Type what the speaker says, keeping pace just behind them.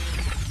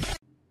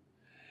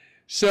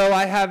So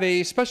I have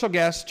a special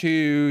guest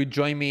to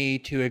join me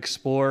to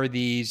explore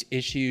these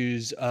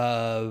issues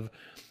of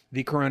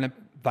the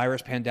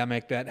coronavirus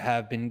pandemic that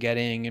have been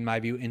getting, in my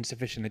view,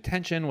 insufficient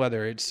attention,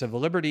 whether it's civil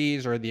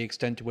liberties or the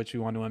extent to which we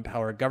want to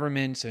empower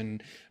governments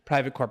and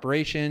private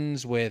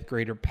corporations with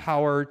greater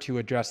power to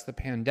address the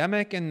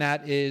pandemic. And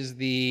that is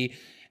the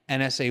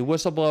NSA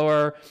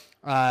whistleblower,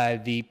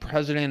 the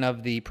president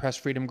of the press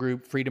freedom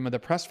group, Freedom of the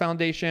Press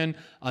Foundation,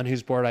 on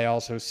whose board I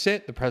also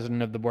sit, the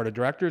president of the board of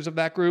directors of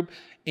that group,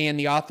 and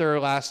the author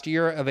last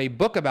year of a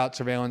book about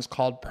surveillance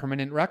called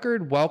Permanent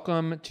Record.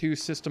 Welcome to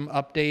System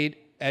Update,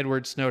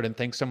 Edward Snowden.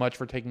 Thanks so much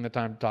for taking the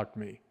time to talk to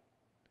me.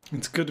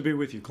 It's good to be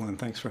with you, Glenn.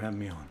 Thanks for having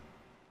me on.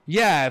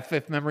 Yeah,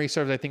 if memory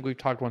serves, I think we've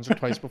talked once or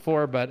twice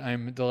before, but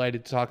I'm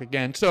delighted to talk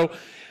again. So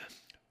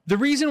the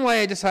reason why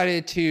I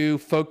decided to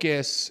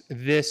focus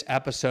this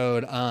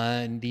episode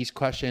on these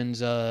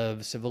questions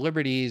of civil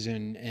liberties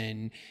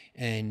and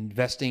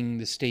investing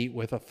the state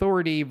with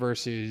authority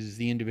versus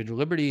the individual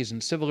liberties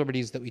and civil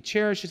liberties that we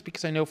cherish is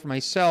because I know for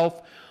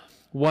myself,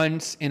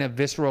 once in a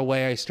visceral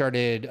way, I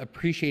started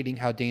appreciating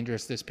how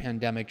dangerous this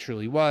pandemic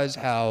truly was,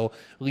 how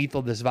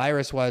lethal this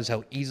virus was,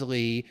 how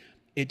easily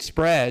it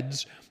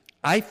spreads.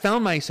 I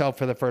found myself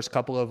for the first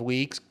couple of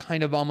weeks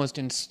kind of almost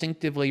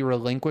instinctively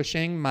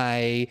relinquishing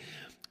my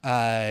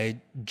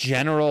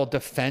general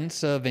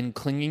defense of and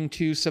clinging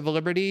to civil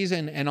liberties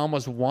and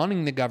almost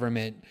wanting the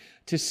government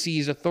to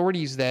seize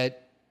authorities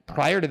that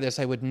prior to this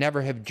I would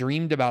never have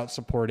dreamed about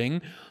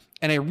supporting.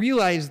 And I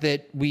realized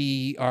that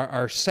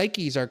our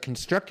psyches are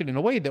constructed in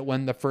a way that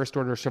when the first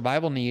order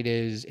survival need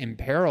is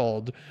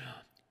imperiled,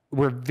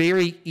 we're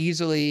very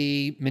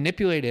easily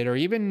manipulated, or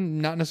even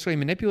not necessarily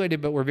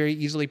manipulated, but we're very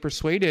easily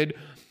persuaded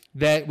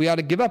that we ought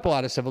to give up a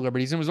lot of civil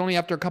liberties. And it was only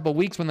after a couple of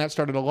weeks when that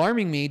started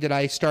alarming me did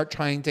I start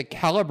trying to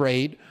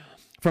calibrate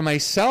for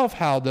myself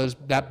how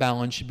that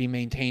balance should be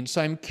maintained.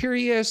 So I'm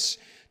curious,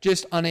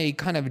 just on a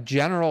kind of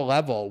general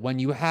level, when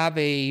you have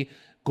a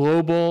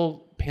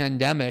global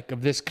pandemic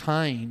of this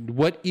kind,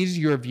 what is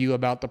your view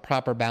about the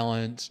proper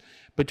balance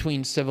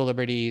between civil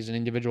liberties and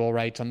individual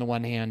rights on the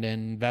one hand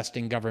and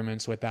vesting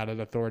governments with that of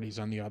authorities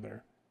on the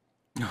other?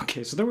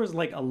 Okay, so there was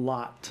like a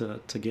lot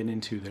to get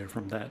into there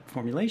from that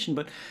formulation,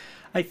 but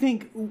I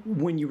think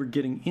when you were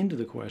getting into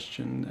the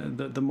question,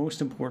 the most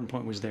important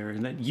point was there,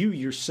 and that you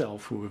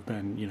yourself, who have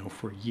been,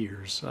 for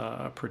years,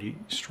 a pretty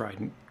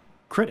strident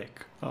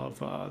critic of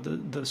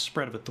the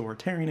spread of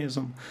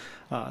authoritarianism,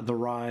 the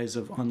rise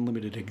of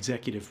unlimited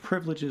executive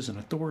privileges and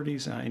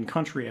authorities in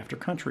country after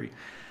country.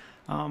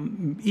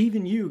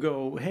 Even you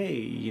go,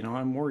 hey,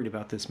 I'm worried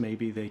about this.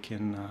 Maybe they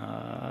can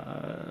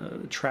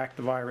track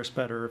the virus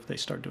better if they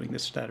start doing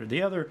this, that, or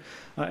the other.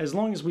 As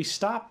long as we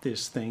stop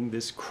this thing,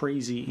 this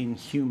crazy,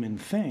 inhuman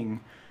thing,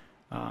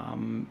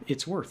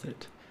 it's worth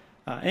it.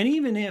 And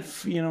even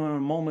if, in a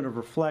moment of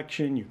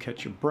reflection, you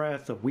catch your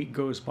breath, a week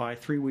goes by,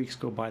 3 weeks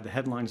go by, the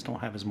headlines don't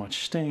have as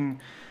much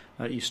sting,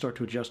 you start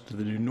to adjust to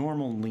the new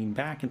normal and lean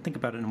back and think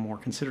about it in a more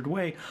considered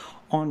way.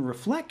 On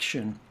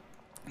reflection,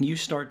 you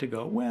start to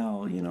go,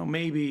 well,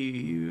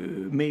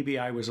 maybe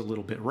I was a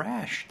little bit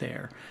rash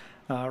there.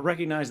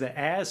 Recognize that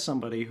as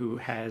somebody who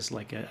has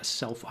like a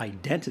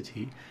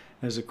self-identity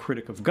as a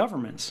critic of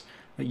governments,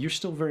 you're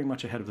still very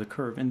much ahead of the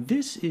curve. And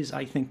this is,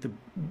 I think, the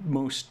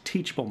most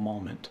teachable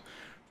moment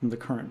from the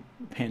current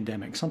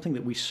pandemic, something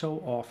that we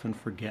so often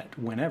forget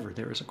whenever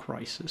there is a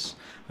crisis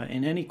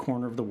in any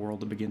corner of the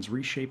world that begins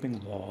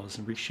reshaping laws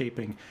and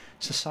reshaping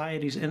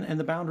societies and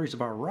the boundaries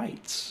of our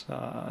rights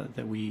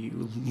that we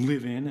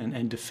live in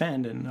and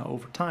defend and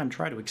over time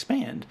try to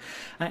expand.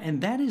 And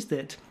that is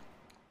that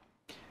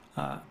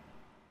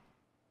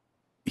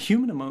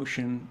human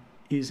emotion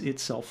is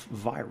itself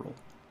viral.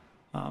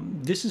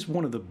 This is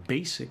one of the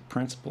basic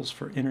principles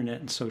for internet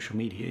and social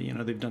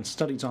media. They've done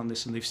studies on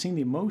this, and they've seen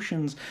the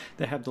emotions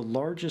that have the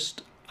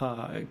largest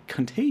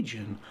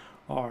contagion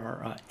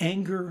are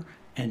anger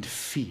and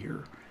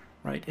fear,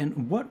 right?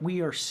 And what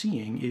we are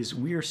seeing is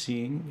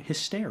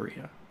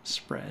hysteria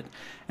spread.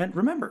 And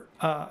remember,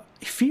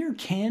 fear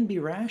can be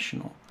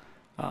rational.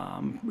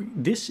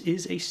 This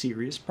is a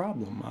serious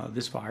problem.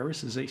 This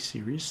virus is a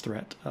serious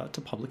threat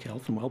to public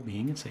health and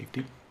well-being and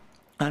safety.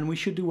 And we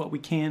should do what we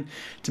can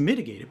to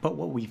mitigate it. But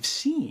what we've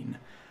seen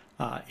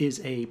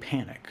is a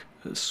panic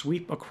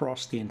sweep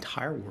across the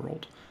entire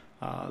world.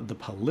 The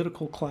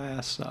political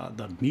class,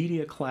 the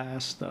media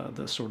class,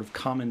 the sort of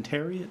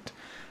commentariat.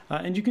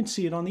 And you can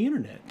see it on the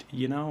internet.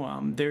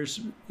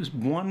 There's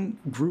one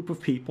group of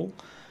people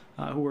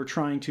who are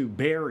trying to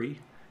bury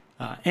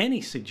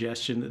any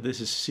suggestion that this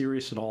is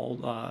serious at all,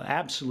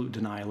 absolute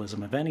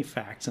denialism of any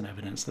facts and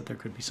evidence that there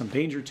could be some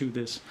danger to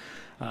this,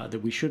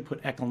 that we should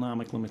put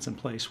economic limits in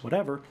place,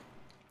 whatever.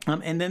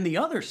 And then the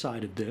other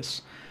side of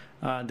this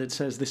that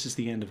says this is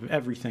the end of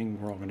everything,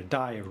 we're all going to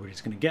die,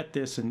 everybody's going to get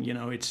this, and,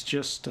 it's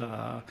just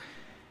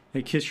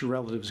kiss your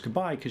relatives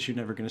goodbye because you're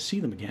never going to see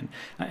them again.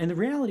 And the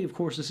reality, of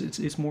course, is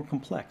it's more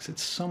complex.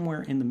 It's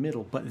somewhere in the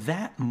middle. But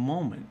that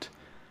moment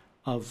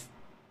of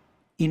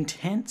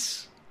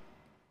intense,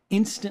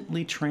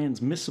 instantly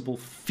transmissible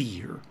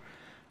fear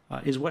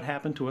is what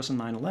happened to us in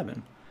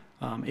 9/11.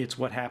 It's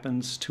what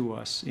happens to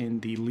us in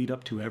the lead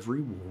up to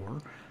every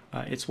war.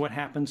 It's what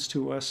happens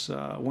to us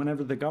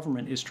whenever the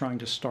government is trying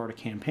to start a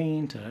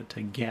campaign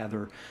to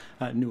gather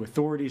new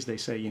authorities. They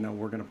say,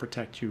 we're going to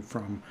protect you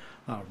from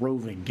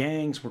roving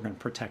gangs. We're going to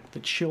protect the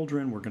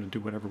children. We're going to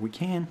do whatever we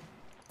can.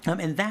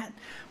 And that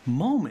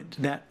moment,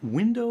 that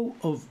window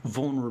of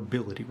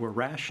vulnerability where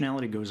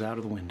rationality goes out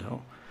of the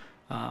window,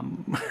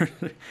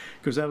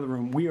 goes out of the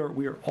room, we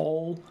are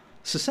all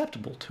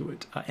susceptible to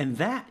it. And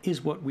that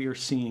is what we are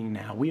seeing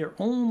now. We are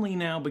only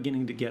now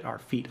beginning to get our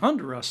feet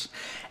under us.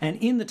 And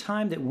in the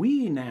time that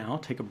we now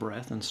take a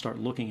breath and start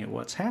looking at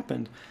what's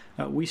happened,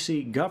 we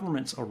see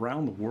governments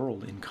around the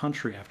world in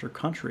country after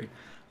country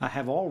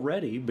have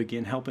already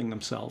begun helping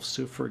themselves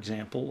to, for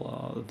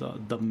example,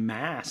 the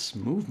mass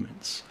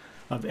movements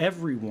of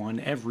everyone,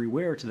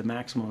 everywhere, to the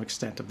maximum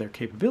extent of their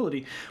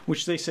capability,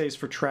 which they say is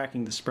for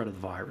tracking the spread of the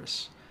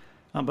virus.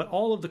 But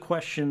all of the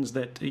questions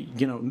that,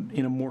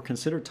 in a more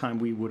considered time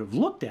we would have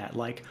looked at,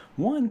 like,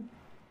 one,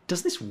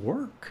 does this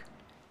work?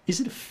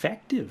 Is it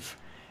effective?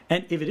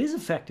 And if it is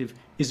effective,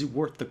 is it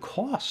worth the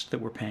cost that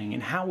we're paying?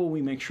 And how will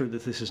we make sure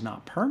that this is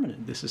not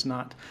permanent? This is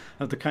not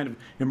the kind of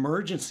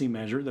emergency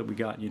measure that we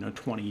got,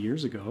 20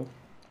 years ago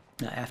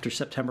after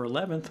September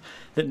 11th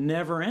that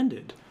never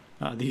ended.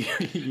 Let me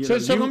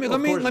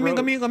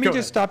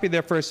just stop you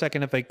there for a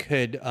second, if I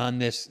could, on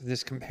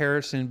this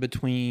comparison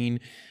between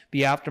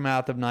the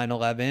aftermath of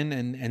 9/11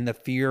 and the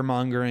fear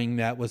mongering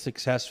that was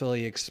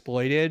successfully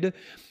exploited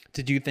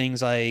to do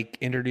things like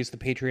introduce the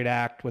Patriot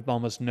Act with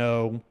almost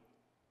no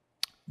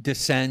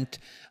dissent,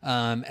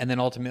 and then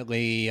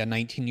ultimately a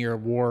 19-year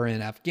war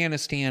in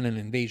Afghanistan, an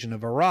invasion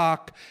of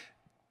Iraq,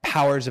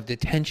 powers of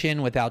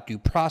detention without due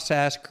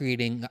process,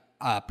 creating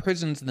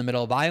prisons in the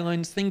middle of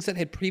islands, things that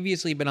had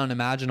previously been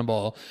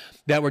unimaginable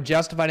that were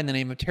justified in the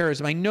name of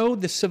terrorism. I know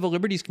the civil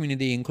liberties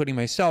community, including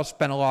myself,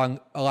 spent a lot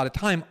of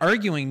time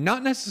arguing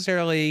not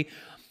necessarily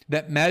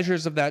that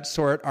measures of that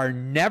sort are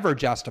never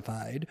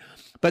justified,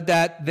 but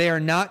that they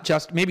are not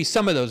just, maybe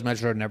some of those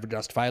measures are never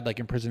justified, like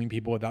imprisoning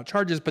people without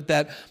charges, but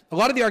that a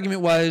lot of the argument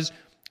was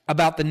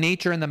about the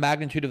nature and the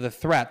magnitude of the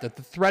threat, that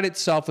the threat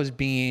itself was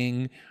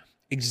being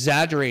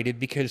exaggerated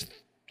because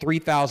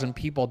 3,000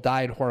 people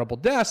died horrible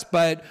deaths,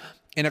 but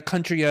in a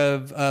country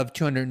of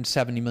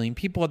 270 million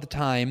people at the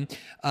time,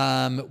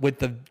 with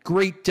the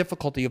great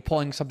difficulty of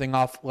pulling something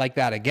off like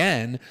that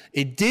again,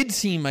 it did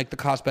seem like the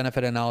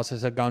cost-benefit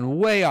analysis had gone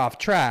way off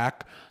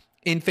track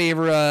in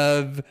favor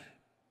of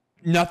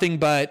nothing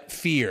but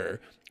fear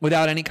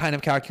without any kind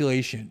of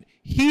calculation.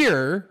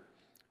 Here,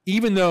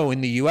 even though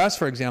in the US,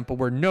 for example,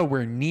 we're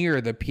nowhere near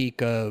the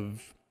peak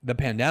of the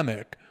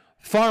pandemic,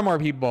 far more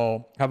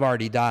people have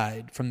already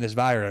died from this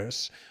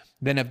virus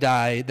than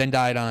died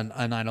on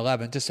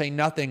 9/11, to say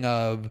nothing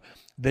of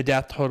the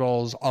death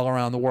totals all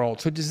around the world.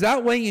 So does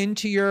that weigh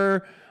into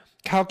your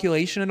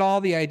calculation at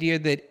all, the idea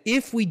that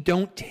if we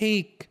don't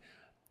take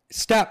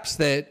steps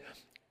that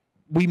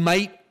we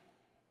might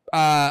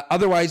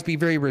otherwise be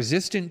very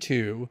resistant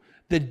to,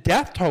 the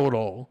death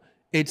total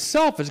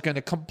itself is going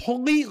to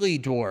completely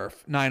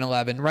dwarf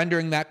 9/11,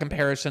 rendering that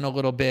comparison a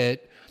little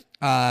bit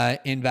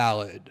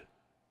invalid?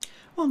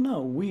 Well,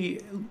 no,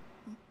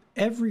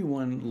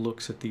 everyone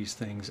looks at these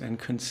things and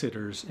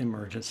considers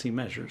emergency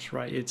measures,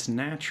 right? It's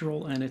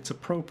natural and it's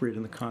appropriate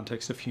in the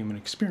context of human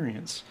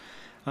experience.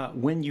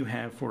 When you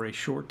have, for a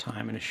short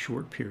time in a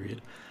short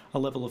period, a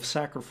level of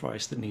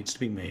sacrifice that needs to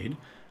be made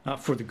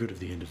for the good of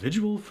the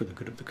individual, for the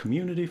good of the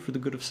community, for the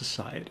good of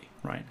society,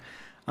 right?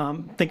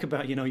 Think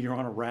about, you're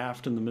on a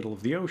raft in the middle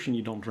of the ocean.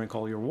 You don't drink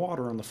all your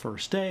water on the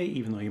first day,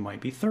 even though you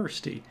might be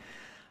thirsty.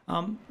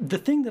 The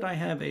thing that I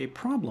have a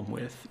problem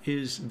with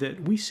is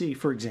that we see,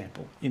 for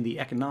example, in the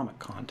economic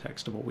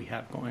context of what we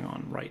have going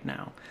on right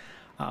now,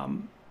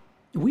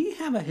 we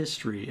have a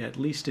history, at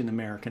least in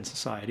American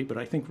society, but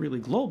I think really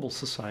global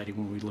society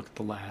when we look at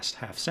the last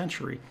half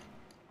century,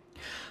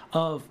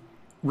 of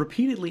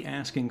repeatedly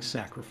asking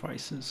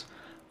sacrifices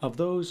of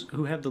those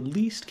who have the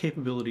least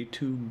capability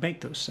to make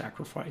those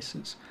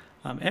sacrifices.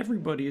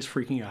 Everybody is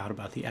freaking out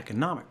about the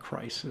economic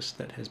crisis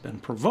that has been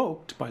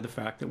provoked by the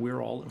fact that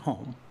we're all at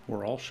home.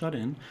 We're all shut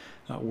in.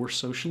 We're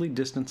socially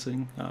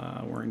distancing.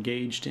 We're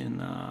engaged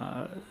in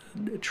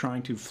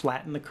trying to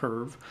flatten the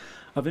curve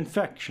of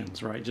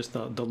infections, right? Just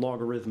the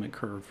logarithmic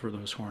curve for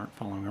those who aren't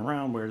following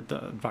around, where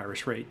the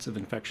virus rates of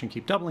infection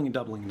keep doubling and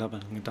doubling and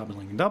doubling and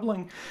doubling and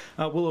doubling.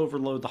 Will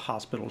overload the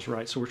hospitals,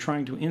 right? So we're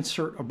trying to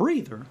insert a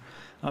breather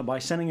by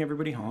sending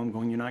everybody home,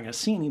 going, you're not going to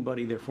see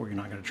anybody, therefore you're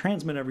not going to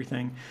transmit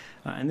everything,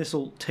 and this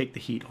will take the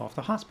heat off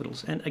the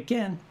hospitals. And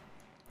again,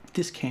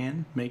 this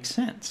can make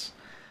sense.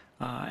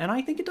 And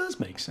I think it does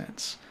make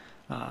sense.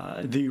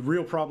 The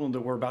real problem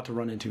that we're about to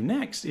run into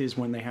next is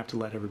when they have to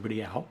let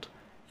everybody out,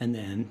 and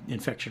then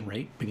infection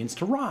rate begins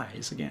to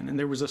rise again. And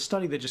there was a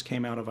study that just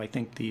came out of, I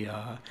think, the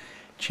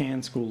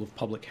Chan School of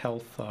Public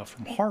Health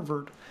from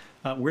Harvard,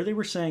 where they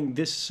were saying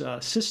this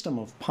system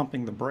of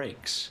pumping the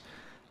brakes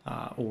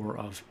or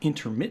of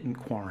intermittent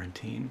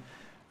quarantine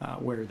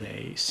where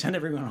they send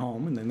everyone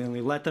home and then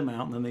they let them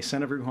out, and then they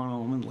send everyone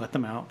home and let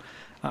them out,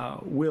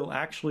 will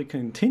actually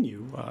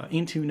continue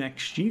into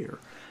next year.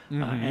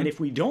 And if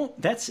we don't,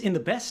 that's in the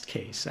best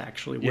case,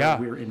 actually, where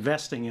we're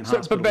investing in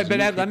hospitals. But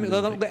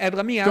Ed,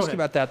 let me ask you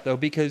about that, though,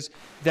 because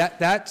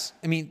that's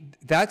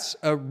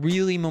a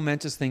really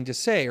momentous thing to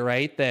say,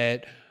 right?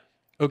 That,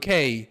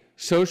 okay,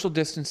 social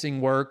distancing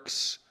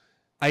works,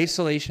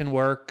 isolation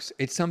works.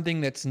 It's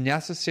something that's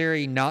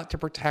necessary not to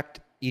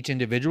protect each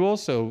individual,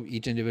 so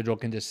each individual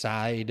can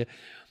decide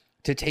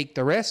to take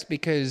the risk,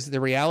 because the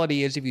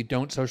reality is if you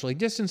don't socially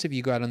distance, if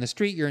you go out on the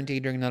street, you're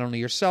endangering not only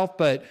yourself,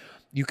 but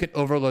you could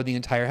overload the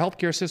entire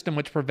healthcare system,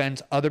 which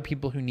prevents other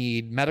people who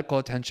need medical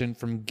attention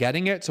from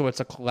getting it. So it's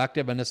a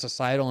collective and a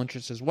societal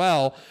interest as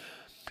well.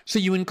 So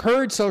you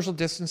encourage social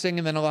distancing,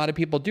 and then a lot of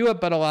people do it,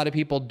 but a lot of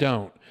people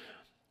don't.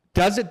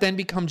 Does it then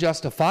become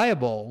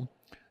justifiable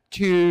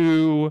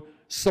to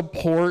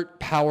support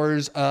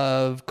powers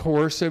of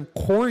coercive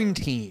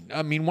quarantine?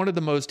 I mean, one of the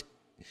most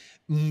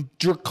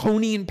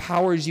draconian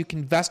powers you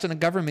can vest in a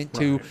government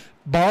to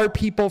bar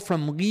people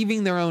from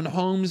leaving their own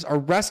homes,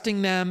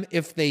 arresting them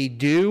if they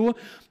do.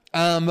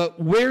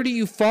 Where do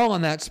you fall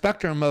on that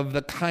spectrum of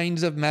the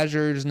kinds of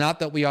measures, not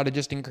that we ought to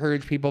just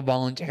encourage people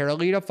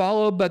voluntarily to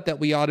follow, but that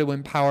we ought to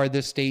empower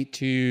the state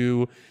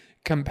to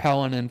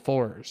compel and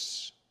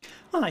enforce?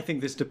 Well, I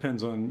think this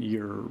depends on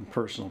your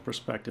personal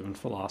perspective and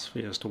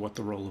philosophy as to what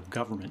the role of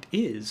government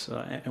is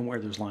and where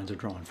those lines are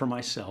drawn. For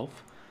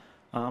myself,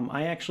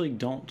 I actually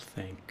don't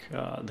think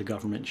the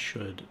government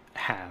should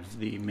have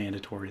the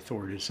mandatory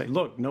authority to say,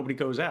 look, nobody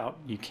goes out,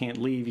 you can't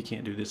leave, you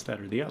can't do this,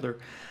 that, or the other.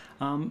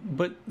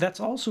 But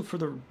that's also for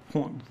the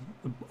point,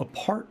 a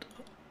part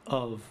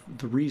of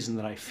the reason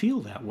that I feel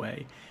that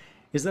way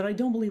is that I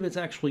don't believe it's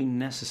actually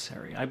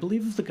necessary. I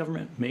believe if the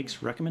government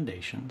makes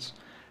recommendations,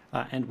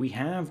 and we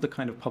have the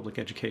kind of public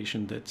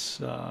education that's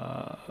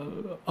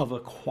of a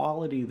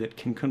quality that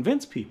can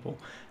convince people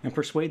and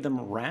persuade them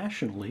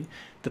rationally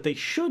that they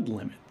should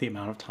limit the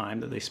amount of time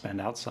that they spend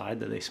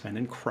outside, that they spend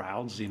in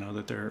crowds,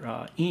 that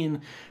they're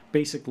in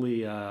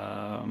basically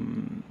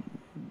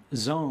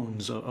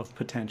zones of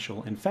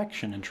potential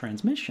infection and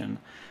transmission,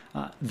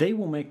 they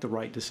will make the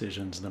right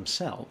decisions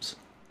themselves.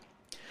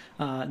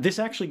 This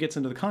actually gets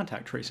into the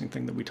contact tracing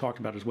thing that we talked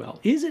about as well.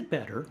 Is it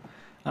better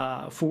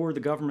for the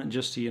government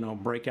just to,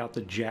 break out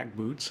the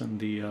jackboots and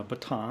the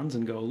batons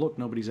and go, look,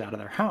 nobody's out of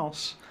their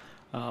house,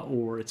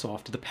 or it's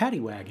off to the paddy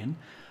wagon?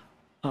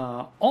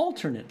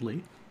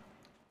 Alternately,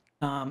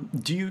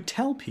 do you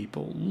tell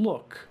people,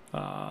 look,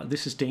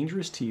 this is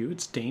dangerous to you,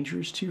 it's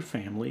dangerous to your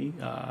family,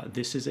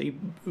 this is a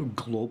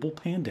global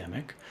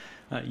pandemic,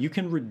 you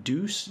can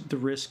reduce the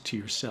risk to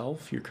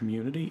yourself, your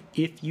community,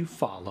 if you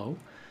follow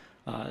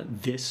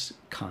this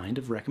kind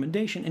of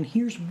recommendation, and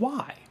here's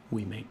why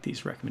we make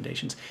these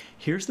recommendations.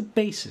 Here's the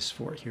basis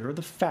for it. Here are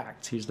the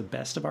facts. Here's the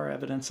best of our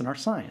evidence and our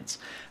science.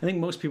 I think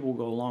most people will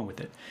go along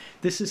with it.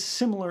 This is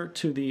similar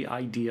to the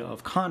idea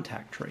of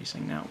contact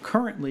tracing. Now,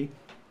 currently,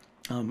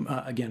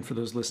 again, for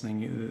those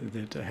listening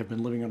that have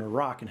been living under a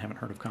rock and haven't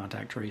heard of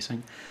contact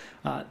tracing,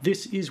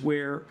 this is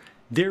where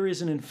there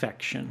is an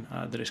infection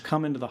that has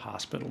come into the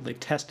hospital. They've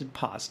tested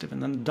positive,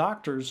 and then the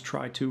doctors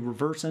try to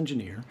reverse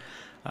engineer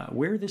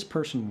where this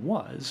person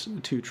was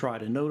to try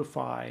to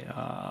notify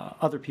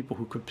other people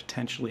who could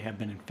potentially have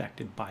been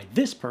infected by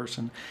this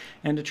person,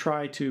 and to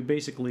try to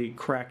basically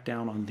crack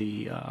down on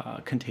the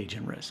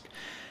contagion risk.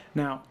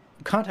 Now,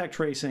 contact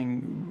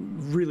tracing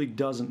really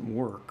doesn't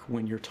work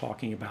when you're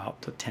talking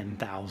about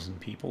 10,000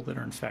 people that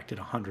are infected,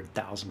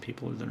 100,000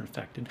 people that are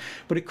infected,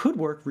 but it could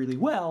work really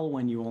well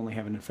when you only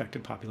have an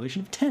infected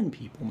population of 10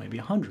 people, maybe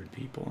 100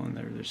 people, and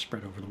they're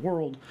spread over the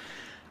world.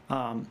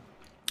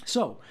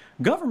 So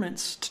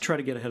governments, to try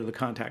to get ahead of the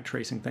contact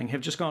tracing thing,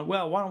 have just gone,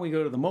 well, why don't we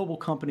go to the mobile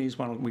companies,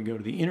 why don't we go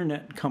to the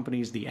internet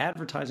companies, the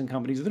advertising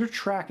companies that are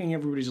tracking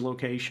everybody's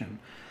location.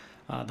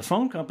 The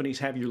phone companies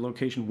have your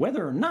location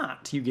whether or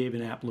not you gave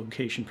an app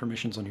location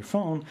permissions on your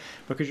phone,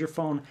 because your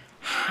phone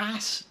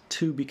has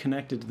to be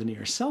connected to the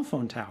nearest cell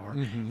phone tower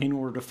in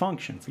order to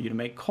function, for you to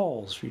make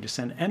calls, for you to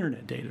send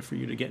internet data, for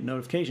you to get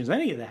notifications,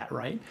 any of that,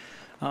 right?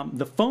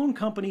 The phone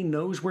company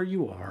knows where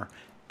you are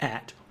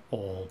at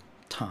all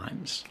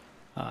times.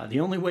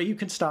 The only way you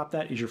can stop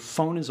that is your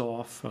phone is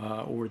off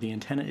or the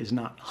antenna is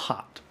not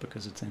hot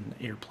because it's in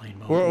airplane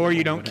mode. Or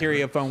you don't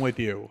carry a phone with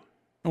you.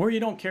 Or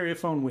you don't carry a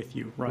phone with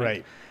you, right?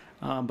 Right.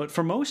 But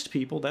for most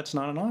people, that's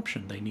not an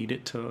option. They need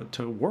it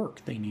to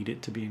work. They need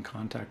it to be in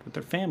contact with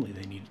their family.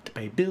 They need it to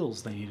pay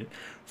bills. They need it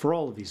for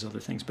all of these other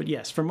things. But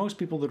yes, for most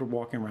people that are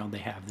walking around, they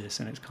have this,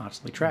 and it's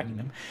constantly tracking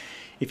them.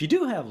 If you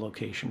do have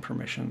location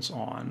permissions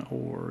on,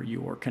 or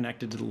you're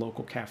connected to the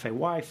local cafe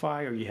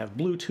Wi-Fi, or you have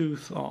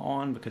Bluetooth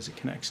on because it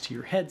connects to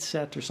your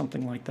headset or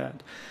something like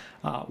that,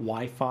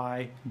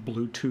 Wi-Fi,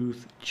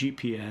 Bluetooth,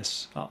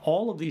 GPS,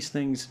 all of these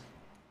things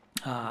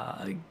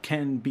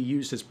can be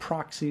used as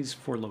proxies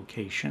for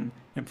location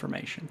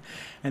information.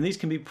 And these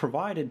can be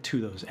provided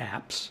to those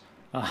apps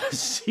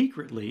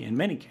secretly, in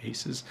many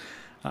cases,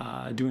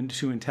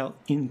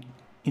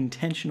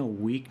 intentional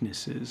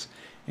weaknesses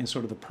in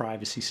sort of the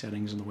privacy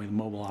settings and the way the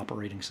mobile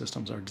operating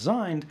systems are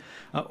designed,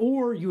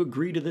 or you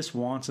agree to this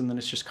once and then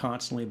it's just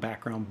constantly a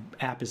background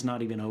app is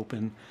not even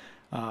open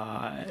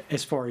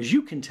as far as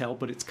you can tell,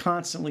 but it's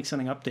constantly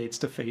sending updates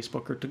to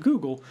Facebook or to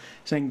Google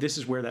saying this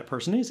is where that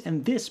person is.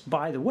 And this,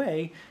 by the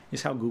way,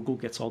 is how Google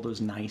gets all those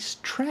nice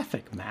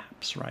traffic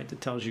maps, right? That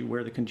tells you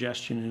where the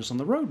congestion is on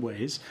the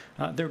roadways.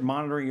 They're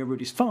monitoring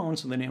everybody's phone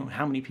so they know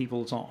how many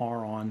people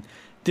are on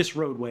this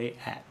roadway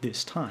at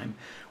this time.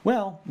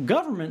 Well,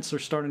 governments are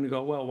starting to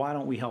go, well, why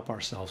don't we help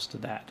ourselves to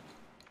that?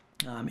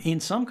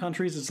 In some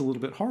countries, it's a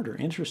little bit harder.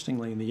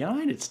 Interestingly, in the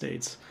United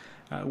States,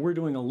 we're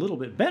doing a little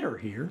bit better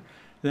here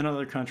than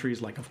other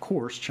countries like, of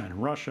course, China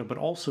and Russia, but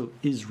also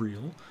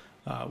Israel.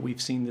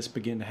 We've seen this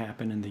begin to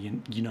happen in the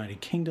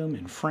United Kingdom,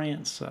 in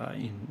France,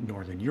 in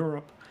Northern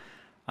Europe.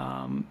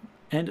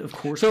 And of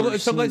course,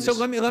 let's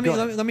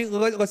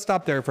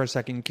stop there for a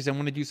second, because I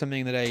want to do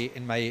something that I,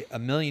 in my a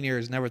million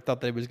years, never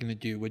thought that I was going to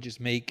do, which is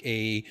make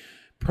a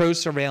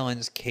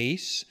pro-surveillance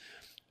case.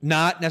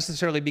 Not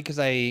necessarily because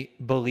I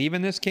believe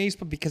in this case,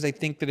 but because I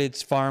think that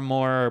it's far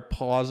more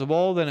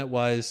plausible than it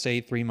was, say,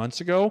 3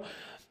 months ago.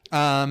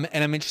 And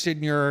I'm interested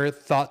in your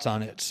thoughts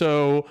on it.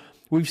 So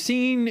we've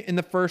seen in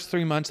the first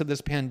 3 months of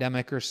this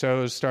pandemic or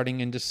so, starting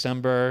in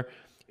December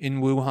in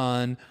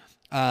Wuhan,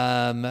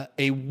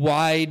 a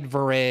wide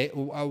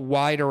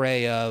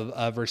array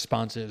of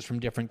responses from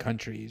different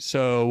countries.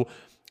 So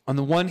on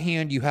the one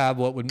hand, you have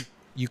what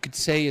you could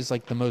say is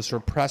like the most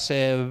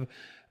repressive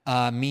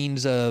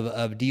means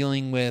of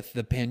dealing with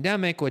the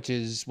pandemic, which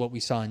is what we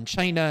saw in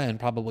China and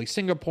probably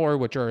Singapore,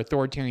 which are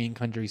authoritarian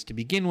countries to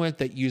begin with,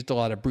 that used a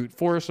lot of brute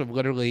force of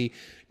literally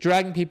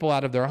dragging people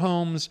out of their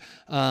homes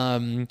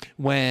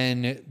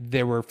when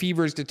there were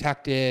fevers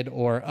detected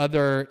or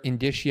other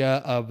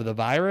indicia of the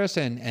virus,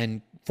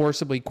 and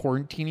forcibly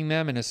quarantining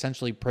them in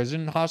essentially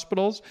prison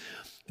hospitals.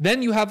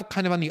 Then you have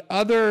kind of on the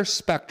other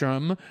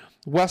spectrum,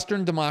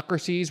 Western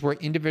democracies where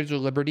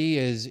individual liberty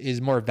is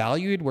more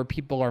valued, where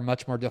people are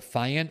much more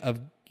defiant of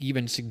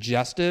even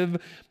suggestive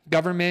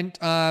government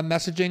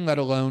messaging, let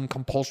alone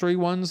compulsory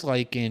ones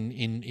like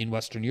in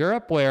Western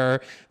Europe,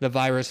 where the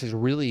virus has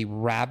really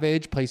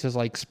ravaged places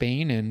like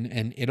Spain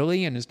and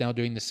Italy, and is now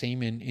doing the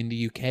same in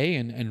the UK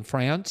and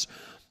France.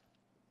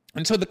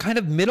 And so the kind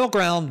of middle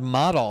ground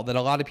model that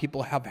a lot of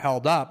people have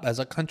held up as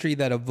a country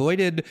that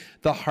avoided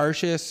the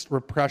harshest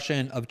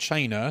repression of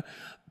China,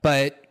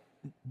 but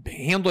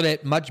handled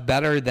it much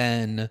better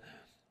than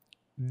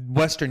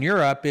Western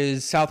Europe,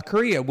 is South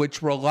Korea,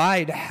 which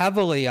relied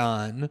heavily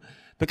on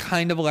the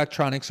kind of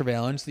electronic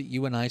surveillance that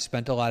you and I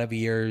spent a lot of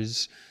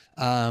years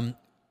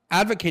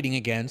advocating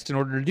against in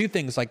order to do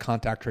things like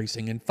contact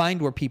tracing and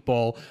find where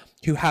people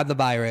who had the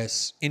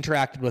virus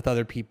interacted with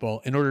other people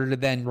in order to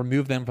then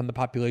remove them from the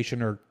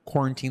population or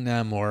quarantine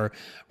them or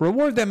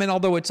reward them. And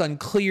although it's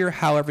unclear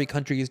how every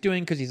country is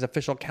doing because these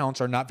official counts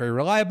are not very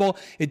reliable,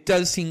 it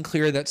does seem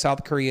clear that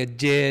South Korea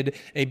did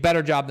a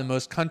better job than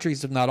most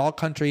countries, if not all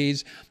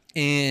countries,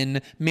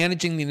 in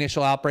managing the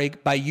initial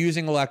outbreak by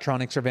using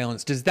electronic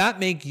surveillance. Does that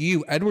make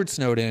you, Edward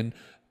Snowden,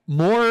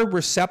 more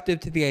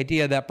receptive to the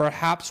idea that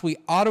perhaps we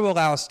ought to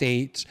allow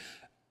states,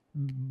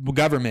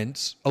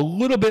 governments, a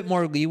little bit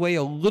more leeway,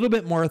 a little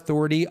bit more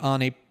authority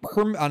on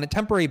a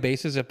temporary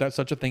basis, if that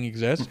such a thing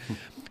exists,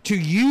 to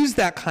use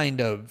that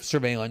kind of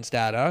surveillance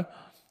data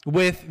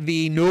with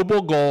the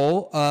noble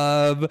goal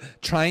of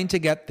trying to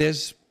get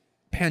this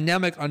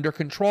pandemic under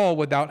control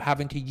without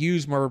having to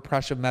use more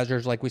repressive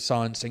measures like we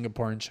saw in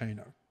Singapore and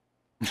China?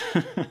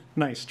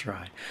 Nice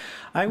try.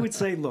 I would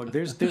say, look,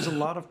 there's a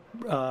lot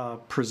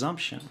of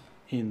presumption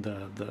in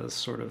the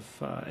sort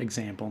of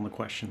example and the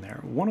question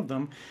there. One of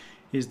them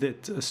is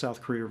that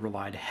South Korea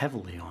relied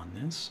heavily on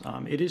this.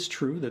 It is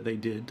true that they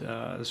did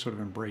sort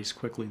of embrace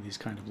quickly these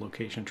kind of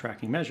location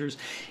tracking measures.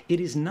 It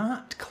is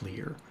not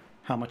clear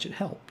how much it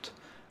helped.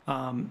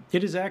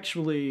 It is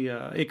actually,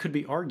 it could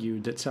be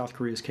argued that South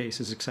Korea's case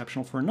is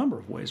exceptional for a number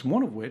of ways,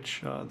 one of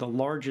which, the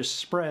largest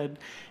spread,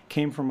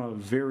 came from a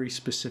very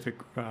specific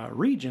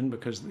region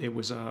because it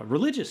was a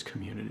religious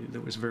community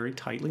that was very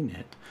tightly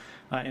knit,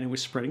 and it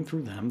was spreading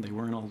through them. They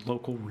were in a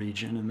local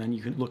region, and then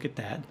you can look at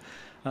that.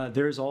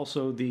 There's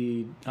also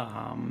the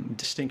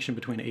distinction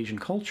between Asian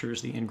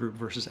cultures, the in-group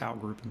versus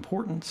out-group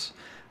importance.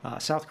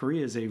 South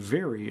Korea is a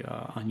very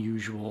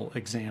unusual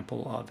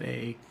example of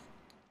a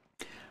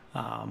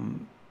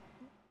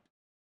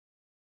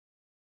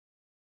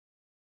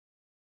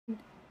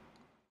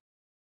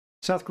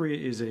South Korea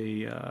is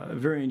a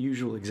very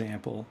unusual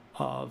example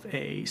of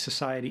a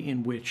society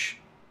in which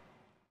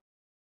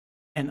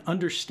an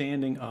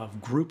understanding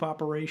of group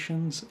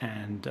operations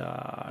and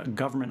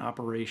government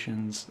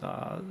operations,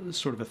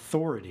 sort of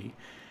authority,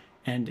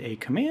 and a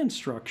command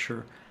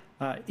structure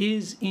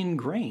is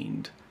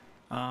ingrained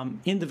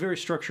in the very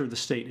structure of the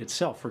state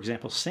itself. For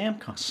example,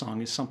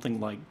 Samsung is something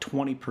like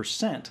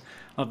 20%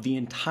 of the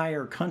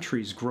entire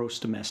country's gross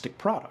domestic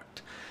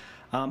product.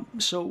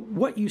 So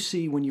what you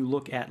see when you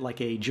look at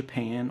like a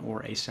Japan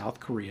or a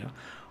South Korea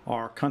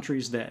are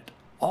countries that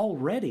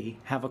already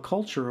have a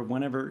culture of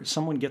whenever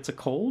someone gets a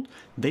cold,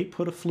 they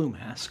put a flu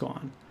mask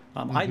on.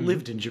 I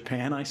lived in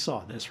Japan. I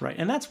saw this, right?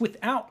 And that's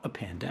without a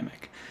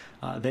pandemic.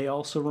 They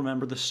also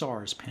remember the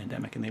SARS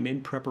pandemic, and they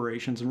made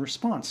preparations in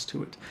response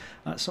to it.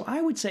 So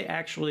I would say,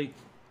 actually,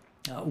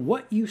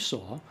 what you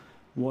saw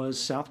was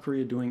South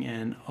Korea doing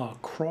an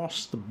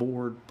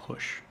across-the-board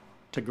push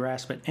to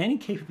grasp at any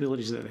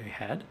capabilities that they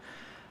had,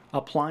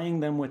 applying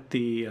them with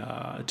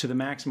to the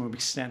maximum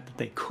extent that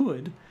they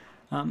could,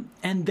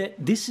 and that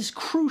this is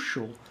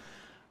crucial.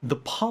 The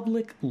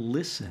public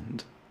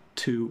listened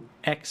to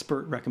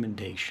expert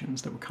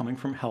recommendations that were coming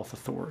from health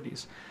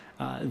authorities.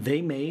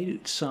 They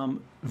made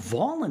some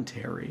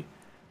voluntary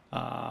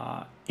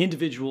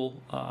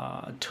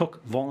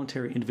took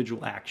voluntary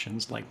individual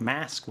actions like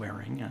mask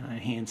wearing,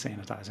 hand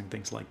sanitizing,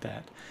 things like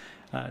that,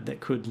 that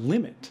could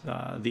limit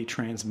the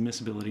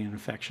transmissibility and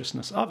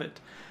infectiousness of it.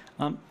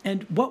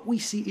 And what we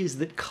see is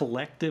that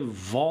collective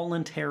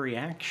voluntary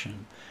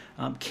action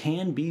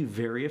can be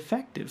very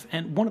effective.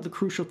 And one of the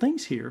crucial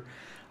things here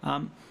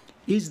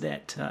is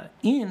that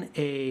in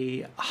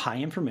a high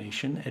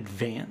information,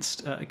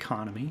 advanced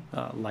economy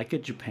like a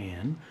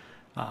Japan,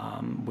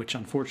 which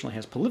unfortunately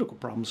has political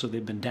problems, so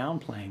they've been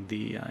downplaying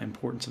the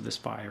importance of this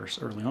virus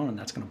early on, and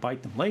that's going to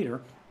bite them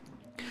later.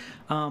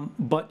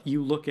 But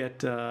you look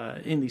at,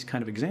 in these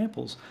kind of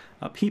examples,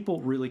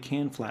 people really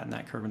can flatten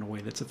that curve in a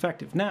way that's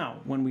effective. Now,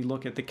 when we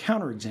look at the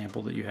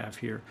counterexample that you have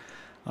here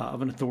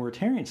of an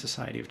authoritarian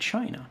society of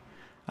China,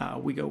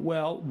 we go,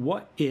 well,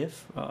 what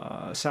if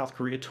South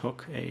Korea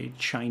took a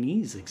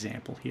Chinese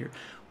example here?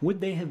 Would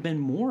they have been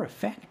more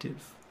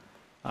effective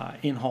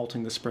in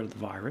halting the spread of the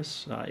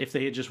virus if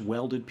they had just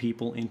welded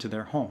people into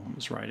their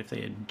homes, right? If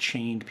they had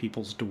chained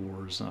people's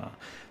doors,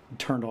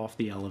 turned off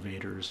the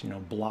elevators,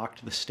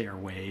 blocked the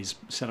stairways,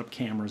 set up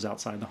cameras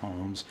outside the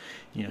homes,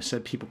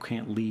 said people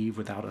can't leave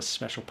without a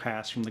special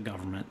pass from the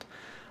government.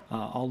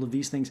 All of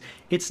these things,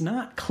 it's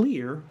not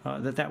clear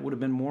that would have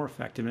been more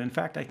effective. And in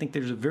fact, I think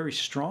there's a very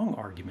strong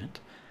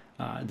argument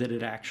that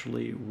it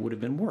actually would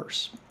have been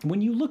worse.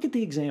 When you look at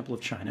the example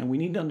of China, we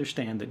need to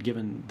understand that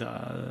given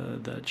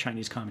the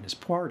Chinese Communist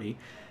Party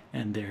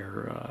and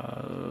their,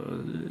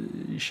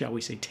 shall we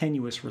say,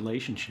 tenuous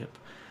relationship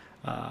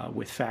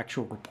with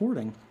factual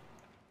reporting,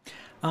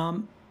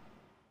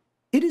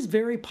 it is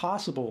very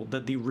possible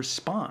that the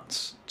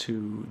response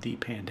to the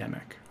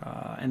pandemic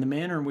and the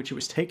manner in which it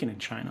was taken in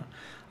China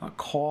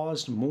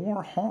caused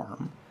more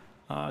harm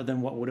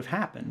than what would have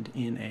happened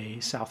in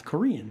a South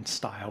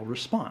Korean-style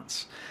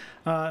response.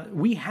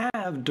 We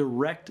have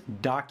direct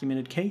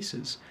documented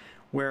cases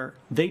where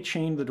they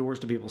chained the doors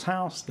to people's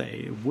house,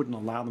 they wouldn't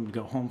allow them to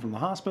go home from the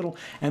hospital,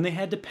 and they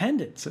had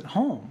dependents at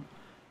home,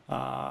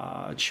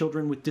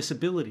 children with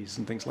disabilities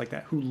and things like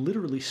that, who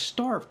literally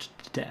starved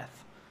to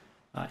death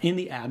in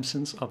the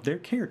absence of their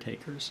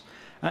caretakers.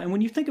 And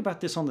when you think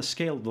about this on the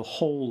scale of the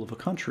whole of a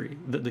country,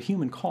 the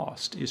human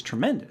cost is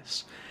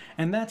tremendous.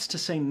 And that's to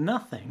say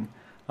nothing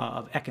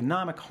of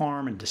economic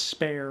harm and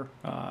despair,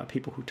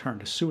 people who turn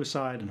to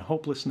suicide and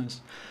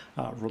hopelessness,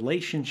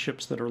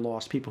 relationships that are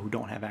lost, people who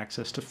don't have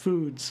access to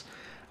foods,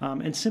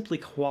 and simply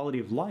quality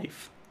of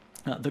life.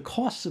 The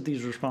costs of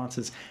these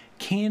responses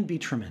can be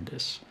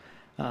tremendous.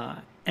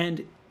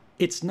 And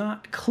it's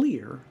not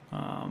clear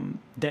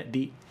that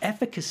the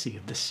efficacy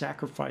of the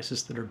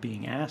sacrifices that are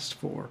being asked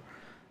for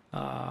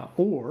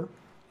or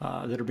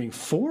that are being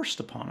forced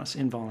upon us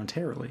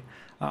involuntarily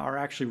are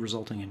actually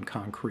resulting in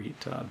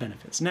concrete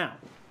benefits. Now,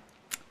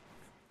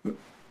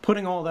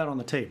 putting all that on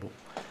the table,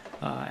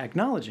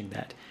 acknowledging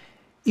that,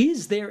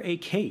 is there a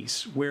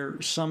case where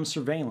some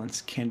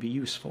surveillance can be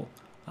useful?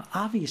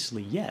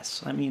 Obviously,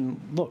 yes. I mean,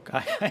 look,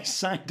 I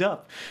signed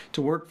up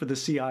to work for the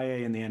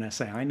CIA and the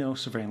NSA. I know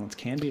surveillance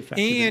can be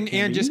effective.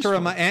 And just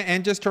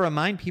to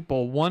remind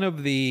people, one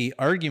of the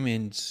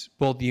arguments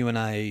both you and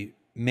I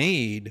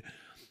made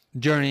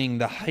during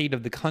the height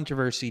of the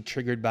controversy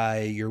triggered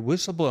by your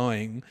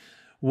whistleblowing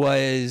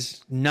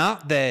was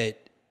not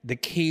that the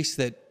case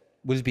that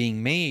was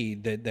being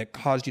made that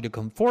caused you to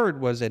come forward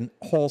was in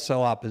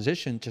wholesale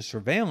opposition to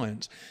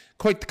surveillance.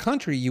 Quite the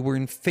contrary, you were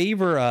in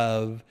favor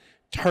of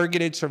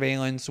targeted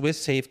surveillance with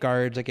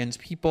safeguards against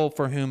people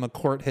for whom a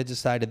court had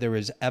decided there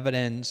was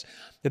evidence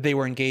that they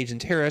were engaged in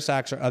terrorist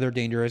acts or other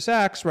dangerous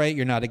acts, right?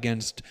 You're not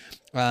against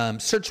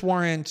search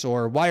warrants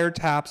or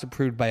wiretaps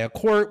approved by a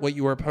court. What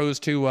you were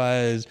opposed to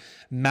was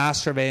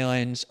mass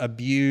surveillance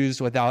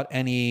abused without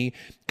any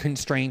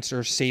constraints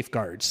or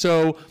safeguards.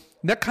 So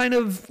that kind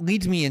of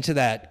leads me into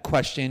that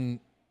question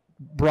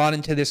brought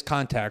into this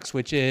context,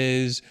 which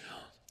is,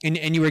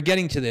 and you were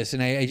getting to this,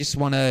 and I just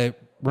want to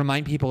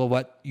remind people of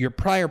what your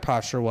prior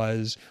posture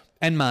was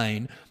and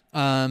mine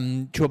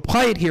to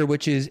apply it here,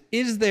 which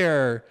is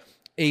there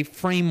a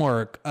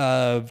framework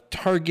of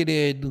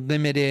targeted,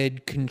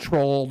 limited,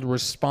 controlled,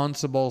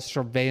 responsible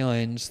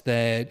surveillance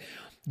that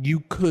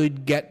you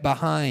could get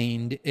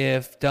behind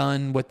if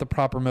done with the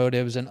proper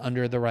motives and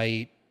under the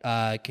right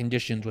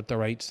conditions with the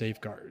right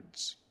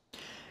safeguards?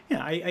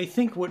 Yeah, I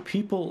think what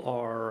people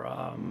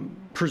are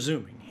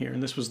presuming here,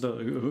 and this was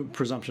the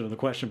presumption of the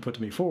question put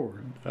to me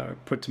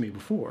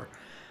before,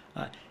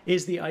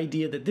 is the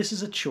idea that this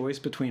is a choice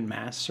between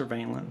mass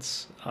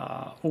surveillance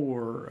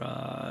or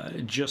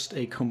just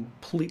a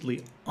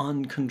completely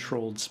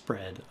uncontrolled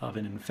spread of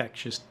an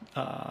infectious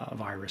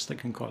virus that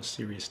can cause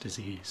serious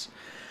disease.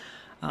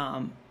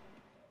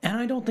 And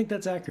I don't think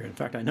that's accurate. In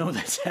fact, I know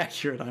that's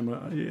accurate. I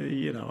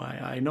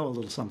know a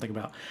little something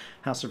about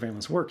how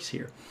surveillance works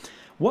here.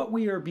 What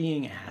we are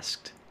being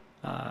asked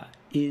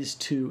is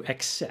to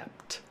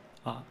accept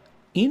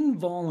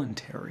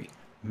involuntary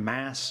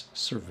mass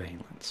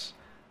surveillance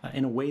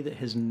in a way that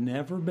has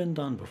never been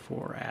done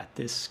before at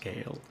this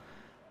scale,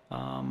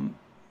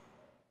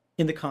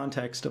 in the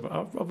context of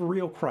a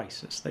real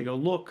crisis. They go,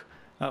 look,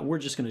 we're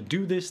just going to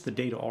do this. The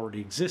data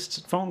already exists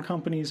at phone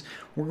companies.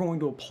 We're going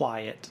to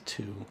apply it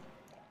to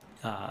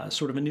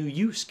sort of a new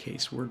use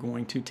case. We're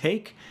going to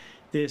take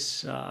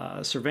this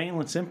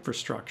surveillance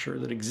infrastructure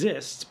that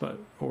exists,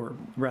 or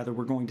rather,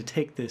 we're going to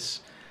take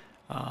this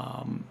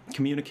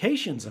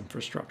communications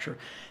infrastructure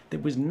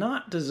that was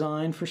not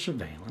designed for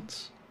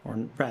surveillance,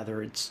 or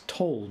rather, it's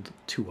told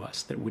to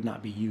us that it would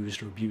not be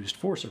used or abused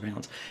for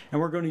surveillance,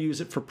 and we're going to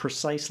use it for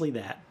precisely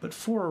that, but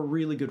for a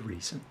really good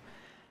reason.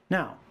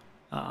 Now,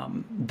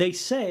 they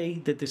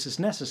say that this is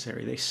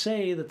necessary. They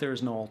say that there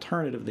is no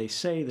alternative. They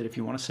say that if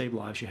you want to save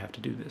lives, you have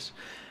to do this.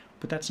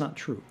 But that's not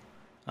true.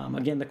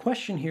 Again, the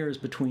question here is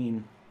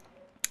between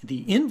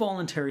the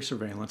involuntary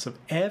surveillance of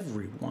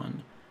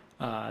everyone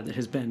that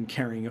has been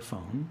carrying a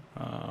phone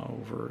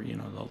over,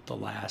 the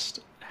last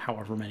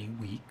however many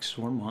weeks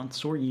or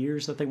months or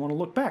years that they want to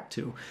look back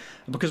to.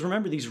 Because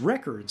remember, these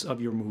records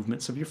of your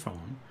movements of your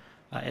phone,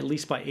 at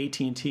least by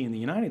AT&T in the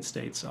United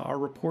States, are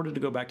reported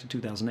to go back to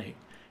 2008.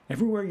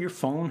 Everywhere your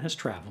phone has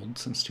traveled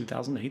since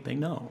 2008, they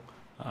know.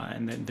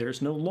 And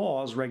there's no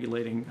laws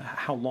regulating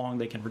how long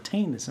they can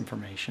retain this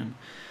information,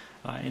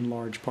 in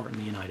large part in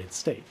the United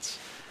States.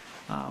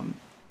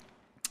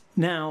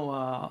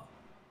 Now,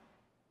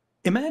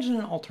 imagine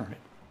an alternative.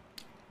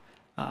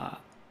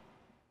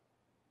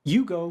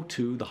 You go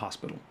to the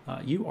hospital.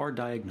 You are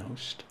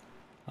diagnosed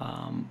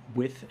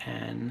with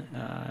an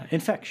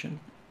infection.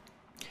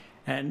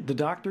 And the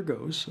doctor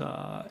goes,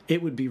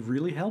 it would be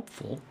really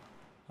helpful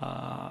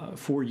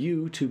for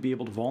you to be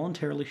able to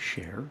voluntarily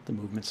share the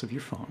movements of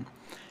your phone.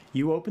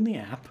 You open the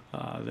app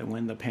that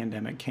when the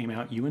pandemic came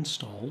out, you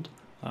installed,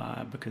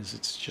 because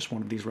it's just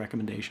one of these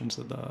recommendations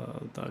that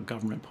the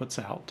government puts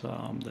out,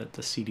 that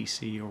the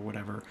CDC or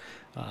whatever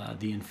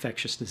the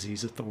infectious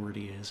disease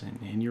authority is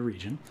in your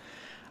region.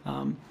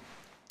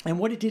 And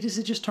what it did is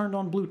it just turned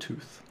on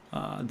Bluetooth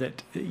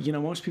that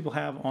most people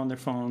have on their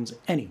phones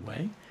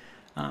anyway.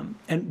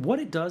 And what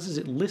it does is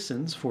it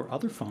listens for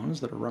other phones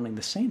that are running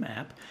the same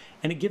app,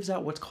 and it gives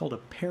out what's called a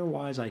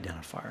pairwise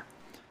identifier.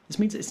 This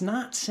means it's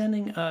not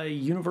sending a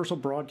universal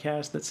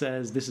broadcast that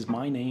says, this is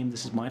my name,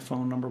 this is my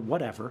phone number,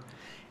 whatever.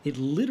 It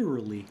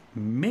literally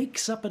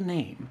makes up a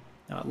name,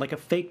 like a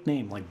fake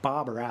name, like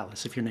Bob or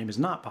Alice, if your name is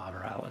not Bob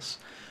or Alice,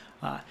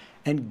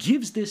 and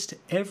gives this to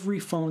every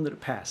phone that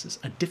it passes.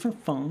 A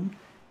different phone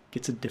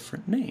gets a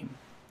different name.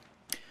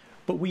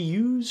 But we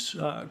use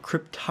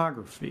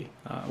cryptography.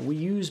 We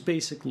use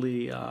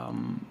basically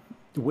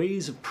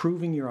ways of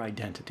proving your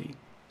identity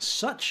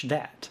such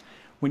that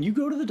when you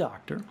go to the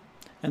doctor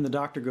and the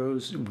doctor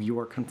goes, you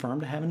are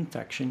confirmed to have an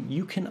infection,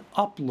 you can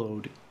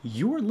upload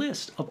your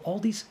list of all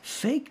these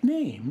fake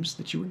names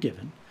that you were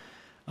given.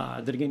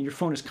 That again, your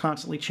phone is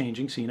constantly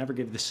changing, so you never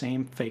give the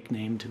same fake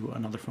name to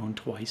another phone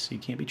twice, so you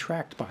can't be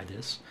tracked by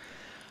this.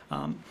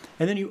 And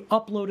then you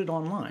upload it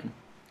online.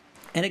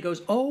 And it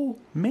goes, oh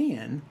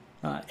man,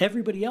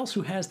 everybody else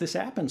who has this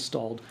app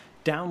installed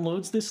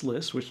downloads this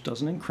list, which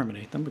doesn't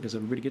incriminate them because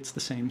everybody gets the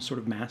same sort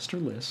of master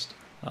list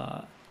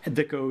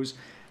that goes,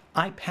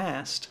 I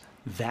passed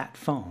that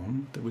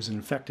phone that was an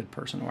infected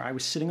person, or I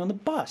was sitting on the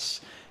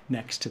bus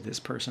next to this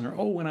person,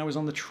 or when I was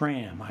on the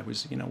tram, I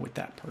was, with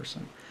that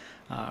person,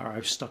 or I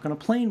was stuck on a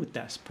plane with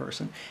that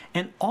person.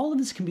 And all of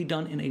this can be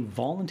done in a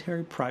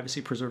voluntary,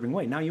 privacy-preserving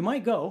way. Now, you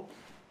might go,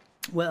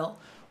 well,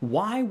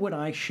 why would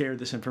I share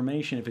this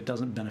information if it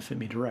doesn't benefit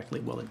me directly?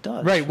 Well, it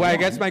does. Right. Well, I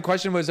guess my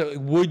question was,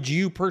 would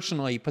you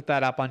personally put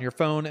that up on your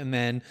phone and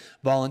then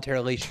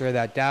voluntarily share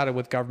that data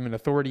with government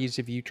authorities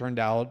if you turned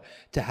out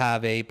to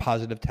have a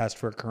positive test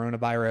for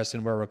coronavirus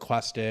and were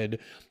requested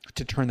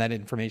to turn that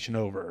information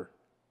over?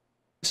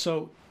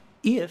 So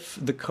if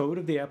the code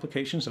of the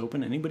application is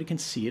open, anybody can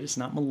see it. It's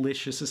not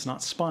malicious. It's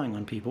not spying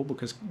on people,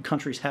 because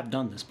countries have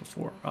done this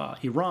before.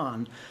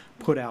 Iran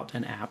put out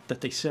an app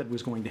that they said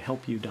was going to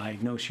help you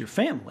diagnose your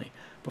family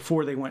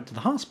before they went to the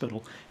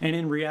hospital. And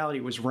in reality,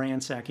 it was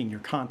ransacking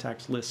your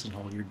contact list and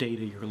all your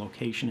data, your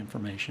location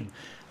information,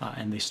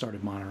 and they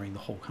started monitoring the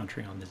whole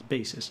country on this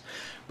basis.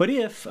 But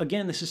if,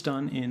 again, this is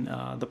done in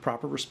the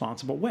proper,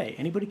 responsible way,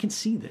 anybody can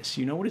see this.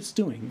 You know what it's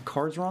doing.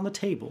 Cards are on the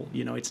table.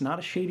 It's not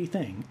a shady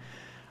thing.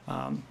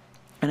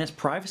 And as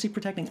privacy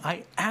protecting,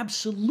 I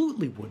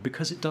absolutely would,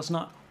 because it does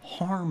not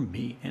harm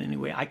me in any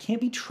way. I can't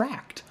be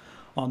tracked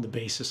on the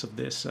basis of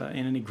this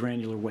in any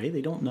granular way.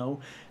 They don't know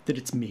that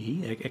it's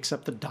me,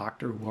 except the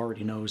doctor who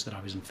already knows that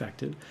I was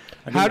infected.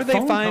 Again, how do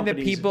they find the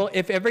people,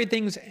 if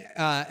everything's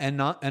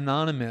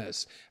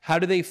anonymous, how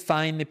do they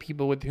find the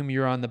people with whom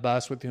you're on the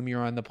bus, with whom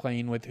you're on the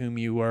plane, with whom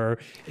you are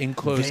in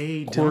close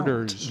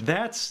quarters?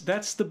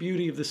 That's the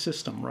beauty of the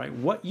system, right?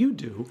 What you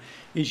do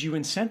is you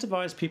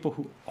incentivize people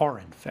who are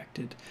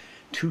infected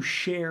to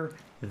share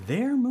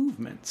their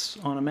movements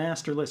on a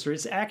master list, or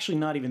it's actually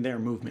not even their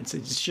movements.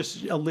 It's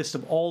just a list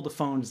of all the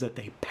phones that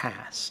they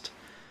passed.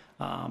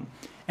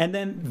 And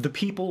then the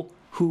people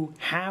who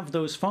have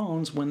those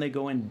phones, when they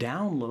go and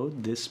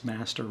download this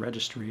master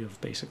registry of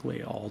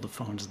basically all the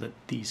phones that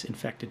these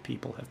infected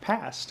people have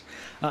passed,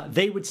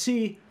 they would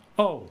see,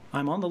 oh,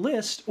 I'm on the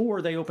list,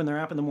 or they open their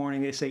app in the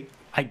morning, they say,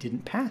 I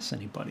didn't pass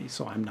anybody,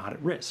 so I'm not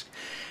at risk.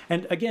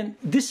 And again,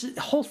 this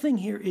whole thing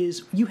here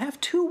is you have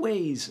two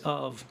ways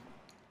of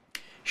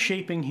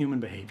shaping human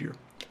behavior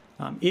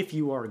if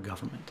you are a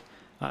government.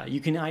 You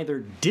can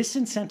either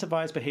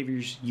disincentivize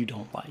behaviors you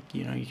don't like.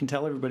 You can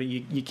tell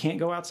everybody you can't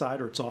go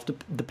outside or it's off to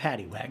the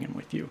paddy wagon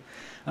with you.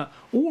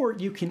 Or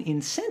you can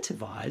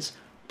incentivize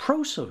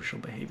pro-social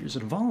behaviors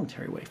in a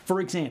voluntary way. For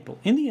example,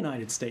 in the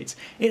United States,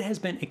 it has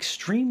been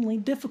extremely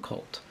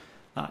difficult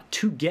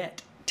to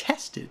get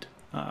tested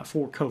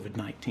for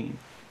COVID-19.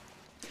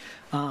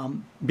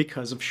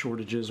 Because of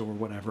shortages or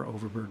whatever,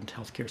 overburdened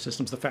healthcare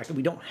systems, the fact that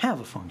we don't have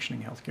a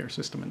functioning healthcare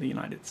system in the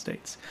United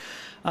States.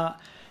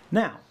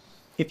 Now,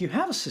 if you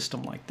have a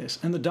system like this,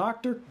 and the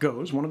doctor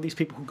goes, one of these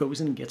people who goes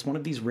in and gets one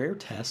of these rare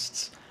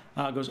tests,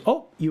 goes,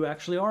 oh, you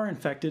actually are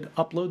infected,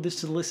 upload this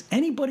to the list.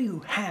 Anybody who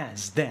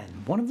has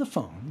then one of the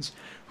phones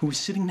who is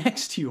sitting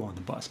next to you on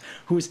the bus,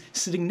 who is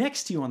sitting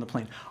next to you on the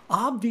plane,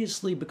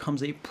 obviously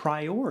becomes a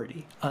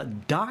priority, a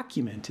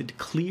documented,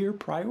 clear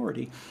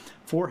priority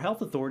for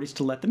health authorities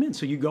to let them in.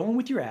 So you go in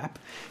with your app,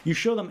 you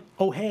show them,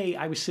 oh, hey,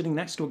 I was sitting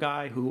next to a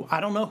guy who, I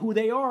don't know who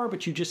they are,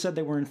 but you just said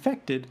they were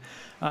infected.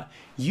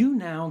 You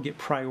now get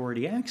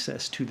priority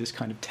access to this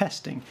kind of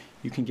testing.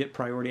 You can get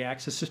priority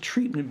access to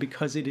treatment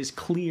because it is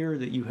clear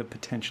that you have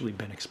potentially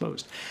been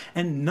exposed.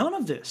 And none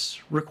of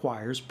this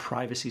requires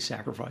privacy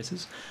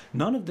sacrifices.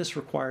 None of this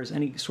requires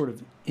any sort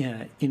of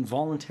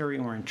involuntary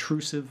or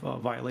intrusive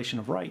violation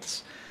of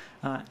rights.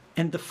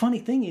 And the funny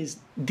thing is,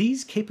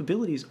 these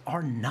capabilities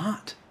are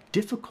not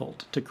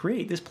difficult to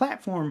create. This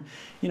platform,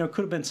 could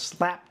have been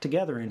slapped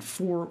together in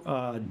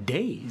 4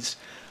 days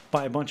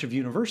by a bunch of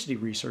university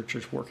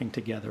researchers working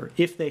together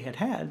if they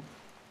had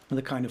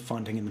the kind of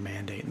funding and the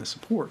mandate and the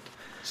support.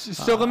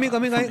 So let me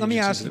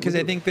ask, because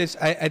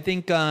I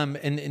think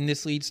and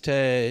this leads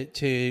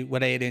to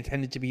what I had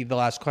intended to be the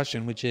last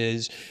question, which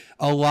is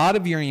a lot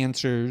of your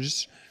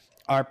answers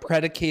are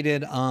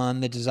predicated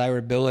on the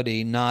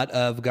desirability not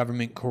of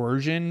government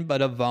coercion,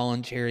 but of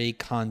voluntary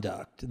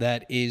conduct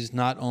that is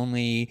not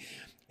only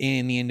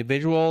in the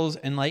individual's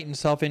enlightened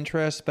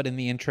self-interest, but in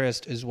the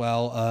interest as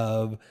well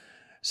of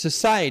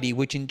society,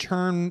 which in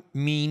turn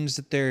means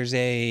that there's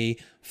a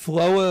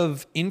flow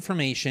of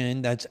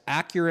information that's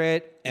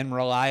accurate and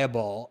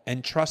reliable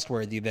and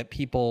trustworthy that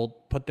people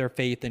put their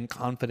faith and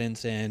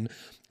confidence in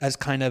as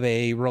kind of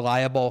a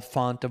reliable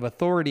font of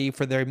authority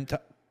for them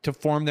to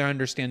form their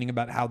understanding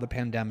about how the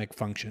pandemic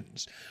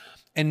functions.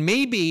 And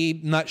maybe,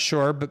 not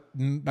sure, but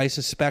I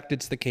suspect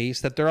it's the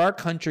case that there are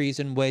countries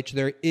in which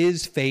there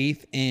is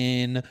faith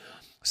in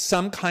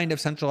some kind of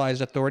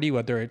centralized authority,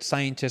 whether it's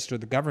scientists or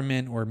the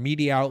government or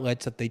media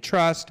outlets that they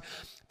trust,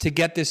 to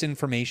get this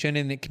information,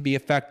 and it can be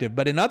effective.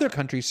 But in other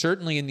countries,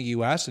 certainly in the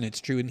US, and it's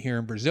true in here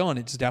in Brazil, and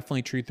it's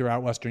definitely true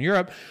throughout Western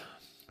Europe,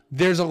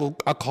 there's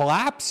a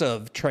collapse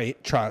of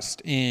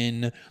trust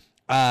in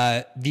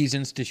these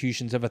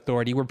institutions of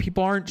authority where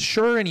people aren't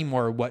sure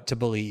anymore what to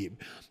believe.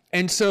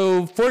 And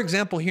so, for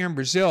example, here in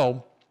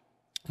Brazil,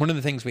 one of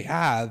the things we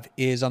have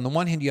is, on the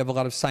one hand, you have a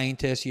lot of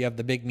scientists, you have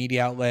the big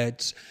media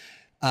outlets,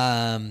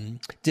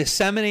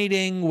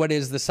 disseminating what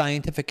is the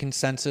scientific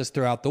consensus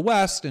throughout the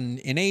West and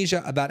in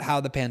Asia about how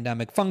the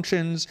pandemic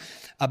functions,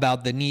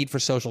 about the need for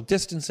social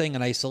distancing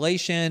and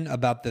isolation,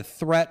 about the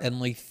threat and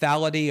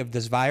lethality of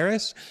this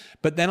virus.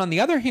 But then on the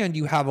other hand,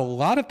 you have a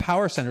lot of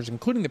power centers,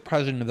 including the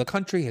president of the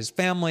country, his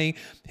family,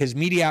 his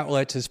media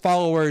outlets, his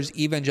followers,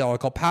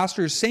 evangelical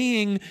pastors,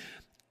 saying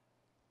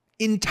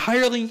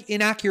entirely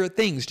inaccurate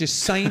things, just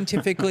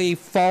scientifically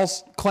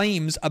false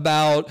claims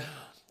about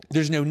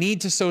there's no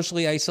need to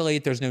socially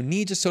isolate. There's no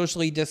need to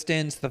socially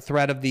distance. The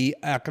threat of the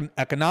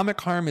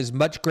economic harm is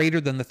much greater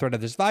than the threat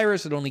of this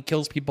virus. It only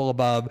kills people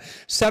above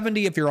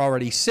 70 if you're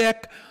already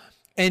sick.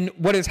 And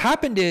what has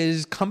happened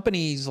is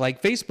companies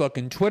like Facebook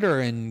and Twitter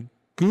and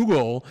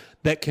Google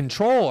that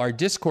control our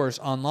discourse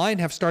online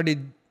have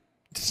started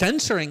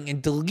censoring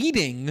and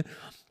deleting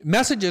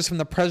messages from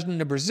the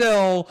president of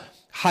Brazil,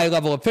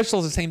 high-level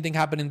officials. The same thing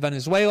happened in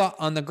Venezuela,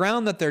 on the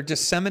ground that they're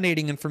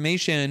disseminating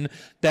information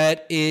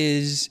that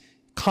is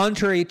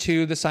contrary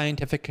to the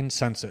scientific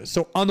consensus.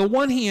 So on the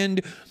one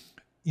hand,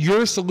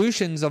 your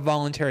solutions of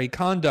voluntary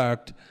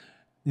conduct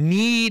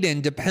need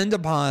and depend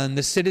upon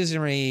the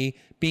citizenry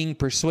being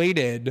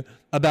persuaded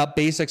about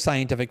basic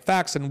scientific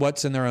facts and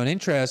what's in their own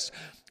interest.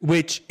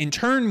 which in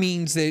turn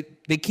means that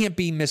they can't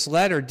be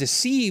misled or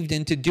deceived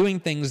into doing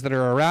things that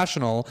are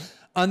irrational.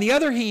 On the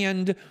other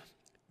hand,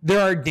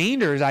 there are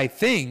dangers, I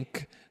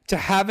think, to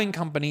having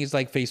companies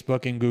like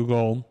Facebook and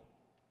Google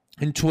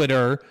and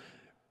Twitter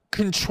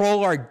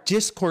control our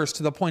discourse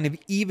to the point of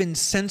even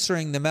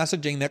censoring the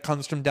messaging that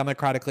comes from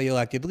democratically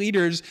elected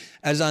leaders,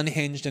 as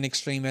unhinged and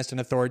extremist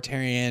and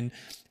authoritarian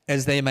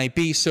as they might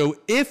be. So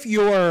if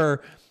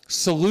your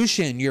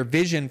solution, your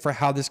vision for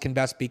how this can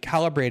best be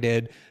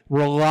calibrated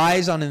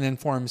relies on an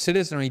informed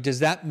citizenry, does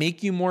that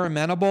make you more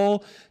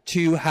amenable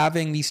to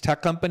having these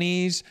tech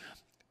companies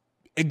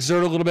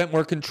exert a little bit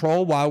more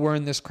control while we're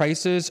in this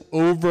crisis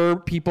over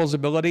people's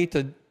ability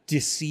to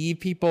deceive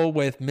people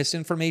with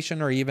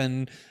misinformation or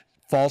even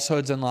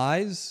falsehoods and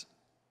lies?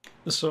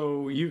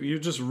 So you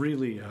just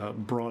really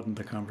broadened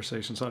the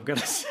conversation. So I've got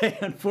to say,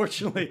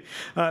 unfortunately,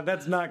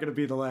 that's not going to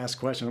be the last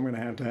question. I'm going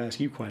to have to ask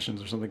you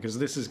questions or something, because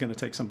this is going to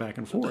take some back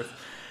and forth.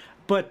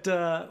 But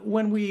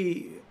when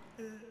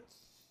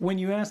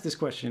you ask this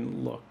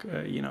question, look,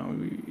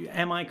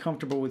 am I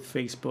comfortable with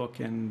Facebook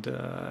and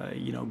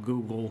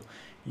Google,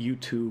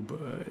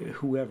 YouTube,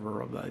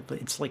 whoever?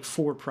 It's like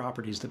 4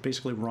 properties that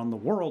basically run the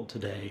world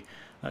today.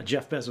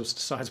 Jeff Bezos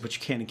decides what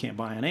you can and can't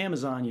buy on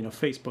Amazon.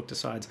 Facebook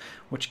decides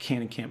what you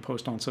can and can't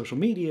post on social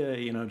media.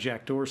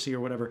 Jack Dorsey or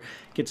whatever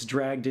gets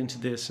dragged into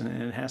this,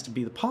 and it has to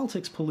be the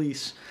politics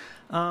police.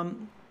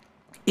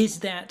 Is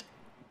that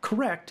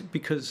correct?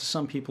 Because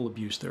some people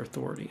abuse their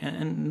authority.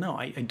 And no,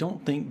 I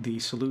don't think the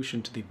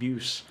solution to the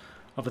abuse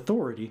of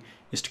authority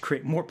is to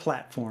create more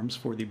platforms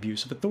for the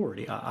abuse of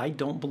authority. I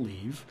don't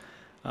believe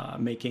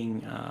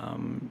making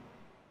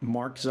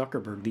Mark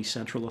Zuckerberg the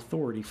central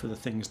authority for the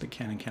things that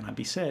can and cannot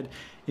be said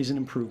is an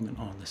improvement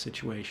on the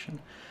situation.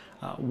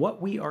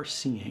 What we are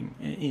seeing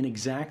in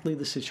exactly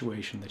the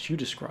situation that you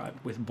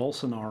described with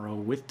Bolsonaro,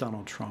 with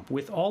Donald Trump,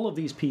 with all of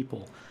these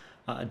people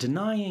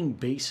denying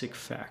basic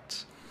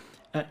facts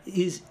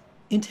is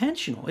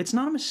intentional. It's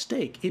not a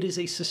mistake. It is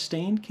a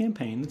sustained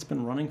campaign that's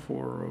been running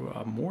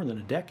for more than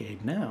a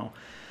decade now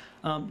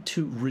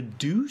to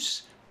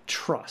reduce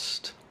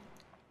trust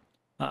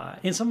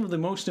in some of the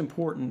most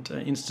important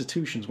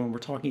institutions when we're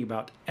talking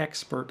about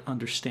expert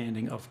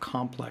understanding of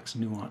complex,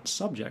 nuanced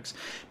subjects,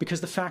 because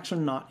the facts are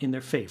not in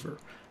their favor.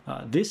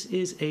 This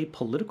is a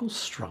political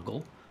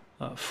struggle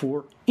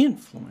for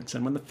influence,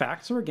 and when the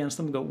facts are against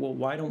them, go, well,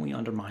 why don't we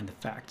undermine the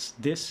facts?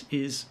 This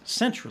is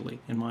centrally,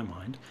 in my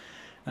mind,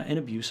 an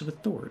abuse of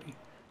authority.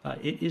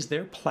 It is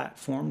their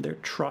platform, their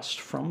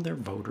trust from their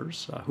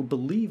voters, who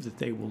believe that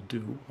they will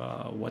do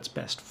what's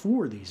best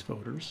for these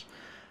voters.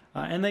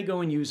 And they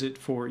go and use it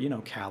for,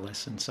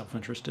 callous and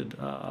self-interested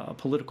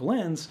political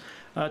ends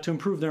to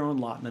improve their own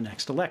lot in the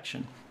next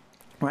election,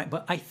 right?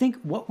 But I think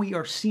what we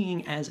are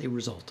seeing as a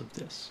result of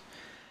this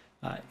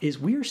is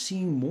we are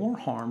seeing more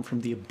harm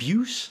from the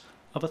abuse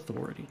of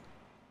authority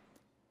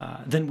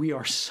than we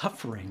are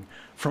suffering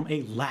from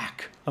a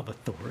lack of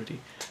authority.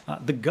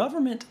 The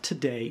government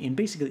today, in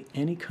basically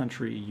any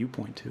country you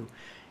point to,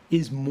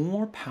 is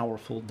more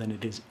powerful than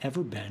it has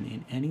ever been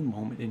in any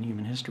moment in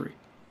human history.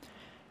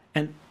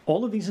 And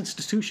all of these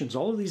institutions,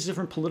 all of these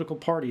different political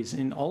parties,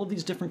 in all of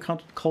these different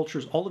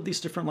cultures, all of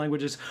these different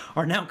languages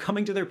are now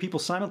coming to their people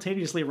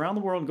simultaneously around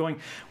the world going,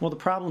 well, the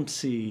problem,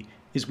 see,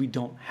 is we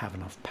don't have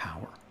enough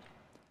power.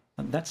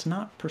 And that's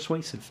not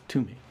persuasive to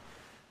me.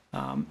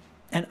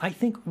 And I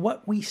think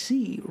what we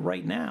see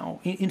right now,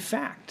 in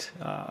fact,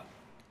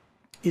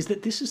 is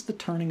that this is the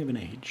turning of an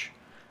age.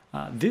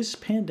 This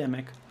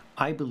pandemic,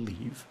 I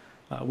believe,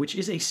 which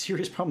is a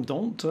serious problem,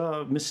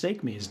 don't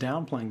mistake me as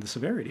downplaying the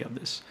severity of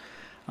this.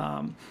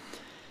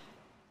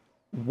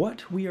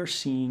 What we are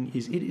seeing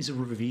is it is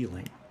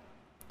revealing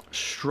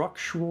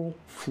structural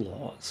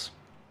flaws,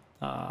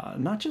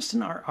 not just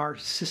in our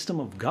system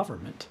of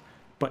government,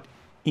 but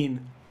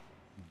in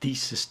the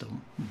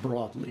system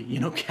broadly,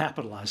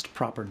 capitalized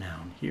proper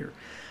noun here.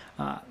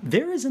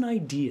 There is an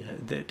idea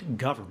that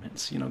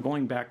governments,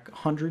 going back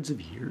hundreds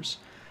of years,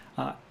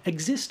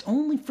 exist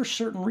only for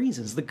certain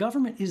reasons. The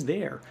government is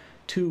there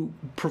to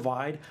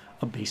provide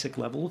a basic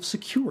level of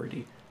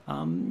security.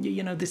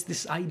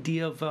 This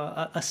idea of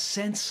a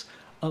sense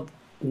of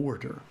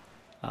order,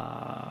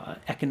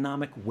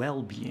 economic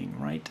well-being,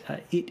 right?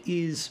 It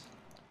is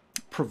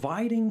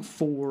providing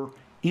for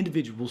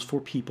individuals,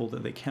 for people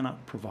that they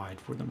cannot provide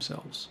for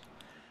themselves.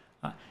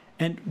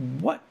 And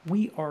what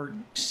we are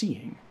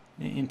seeing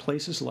in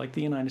places like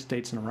the United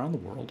States and around the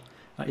world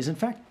is, in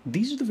fact,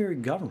 these are the very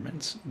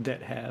governments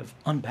that have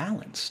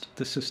unbalanced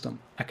the system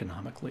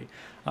economically,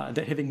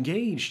 that have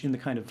engaged in the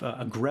kind of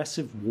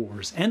aggressive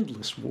wars,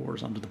 endless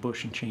wars under the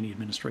Bush and Cheney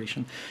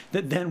administration,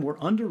 that then were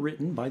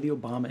underwritten by the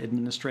Obama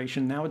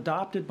administration, now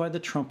adopted by the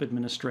Trump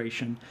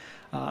administration,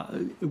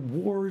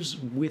 wars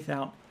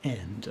without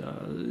end,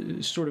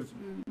 sort of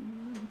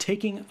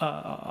taking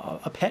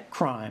a pet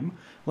crime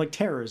like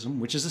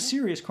terrorism, which is a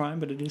serious crime,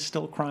 but it is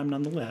still a crime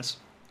nonetheless,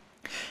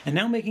 and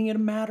now making it a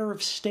matter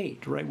of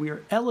state, right? We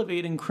are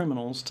elevating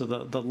criminals to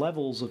the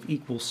levels of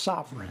equal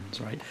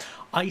sovereigns, right?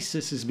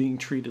 ISIS is being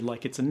treated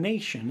like it's a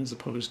nation as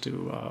opposed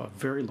to a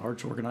very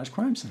large organized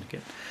crime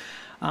syndicate.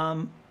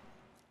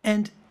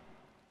 And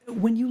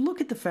when you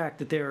look at the fact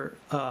that they're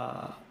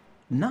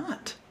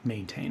not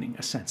maintaining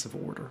a sense of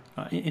order,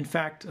 in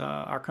fact,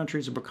 our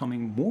countries are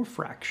becoming more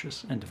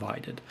fractious and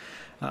divided.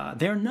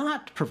 They're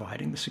not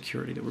providing the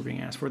security that we're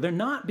being asked for. They're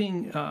not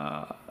being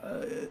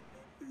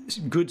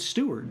good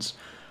stewards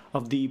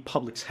of the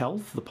public's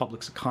health, the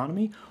public's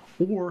economy,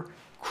 or,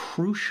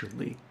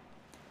 crucially,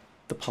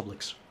 the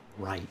public's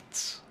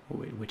rights,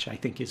 which I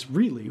think is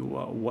really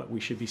what we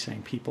should be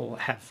saying people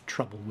have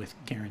trouble with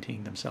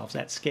guaranteeing themselves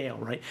at scale,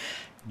 right?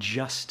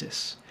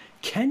 Justice.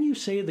 Can you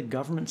say the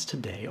governments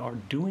today are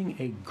doing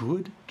a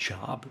good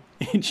job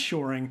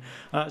ensuring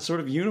sort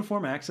of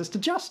uniform access to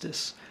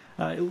justice?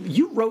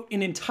 You wrote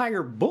an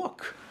entire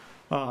book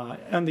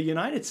on the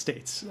United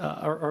States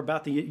or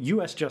about the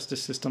U.S.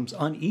 justice system's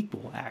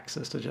unequal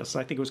access to justice.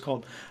 I think it was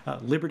called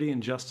Liberty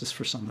and Justice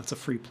for Some. That's a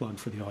free plug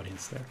for the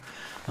audience there.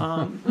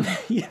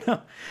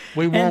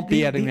 We won't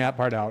be editing that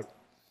part out.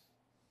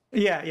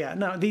 Yeah.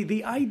 No,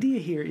 the idea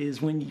here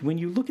is when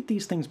you look at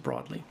these things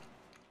broadly,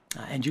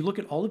 and you look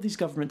at all of these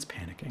governments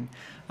panicking,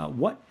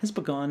 what has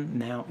begun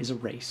now is a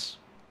race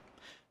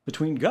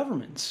between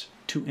governments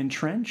to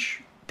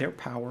entrench their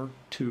power,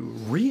 to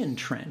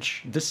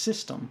re-entrench the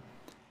system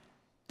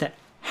that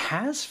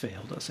has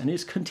failed us and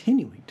is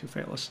continuing to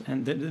fail us,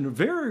 and that in a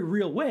very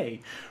real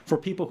way for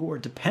people who are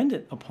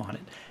dependent upon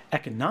it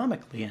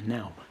economically and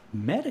now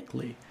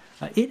medically,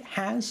 it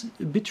has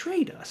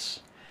betrayed us.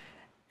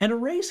 And a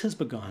race has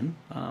begun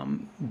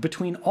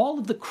between all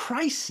of the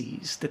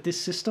crises that this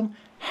system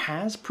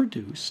has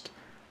produced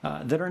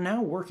that are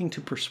now working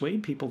to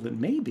persuade people that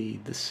maybe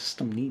the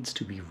system needs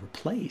to be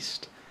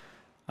replaced,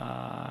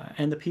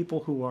 and the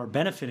people who are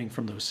benefiting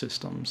from those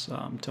systems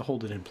to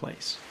hold it in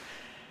place.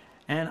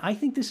 And I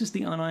think this is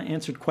the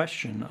unanswered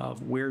question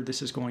of where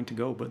this is going to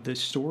go. But the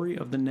story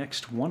of the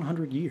next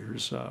 100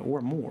 years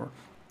or more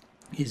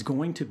is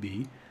going to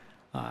be,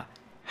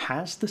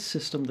 has the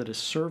system that has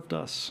served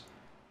us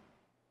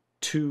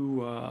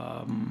to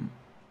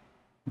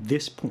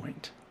this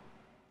point,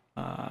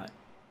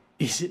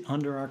 is it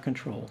under our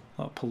control,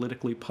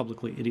 politically,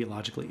 publicly,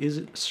 ideologically? Is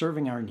it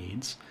serving our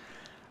needs?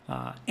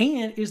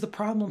 And is the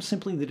problem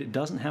simply that it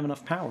doesn't have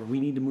enough power?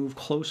 We need to move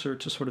closer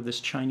to sort of this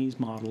Chinese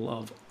model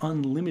of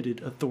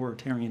unlimited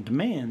authoritarian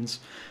demands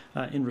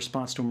in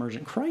response to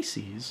emergent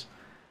crises?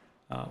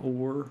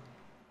 Or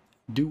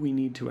do we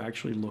need to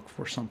actually look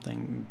for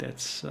something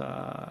that's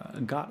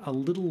got a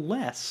little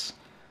less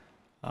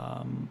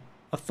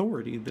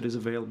authority that is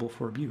available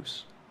for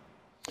abuse?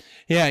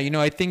 Yeah,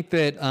 I think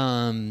that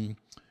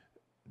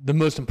the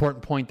most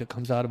important point that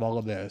comes out of all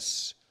of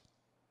this,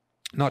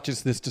 not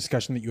just this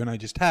discussion that you and I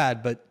just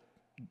had, but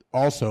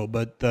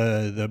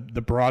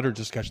the broader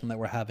discussion that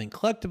we're having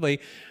collectively,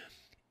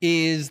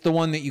 is the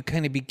one that you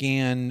kind of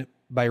began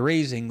by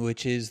raising,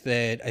 which is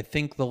that I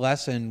think the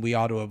lesson we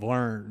ought to have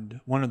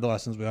learned, one of the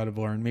lessons we ought to have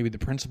learned, maybe the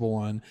principal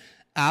one,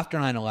 after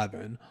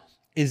 9/11,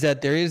 is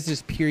that there is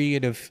this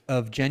period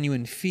of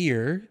genuine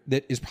fear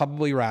that is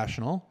probably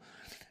rational,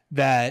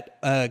 that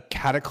a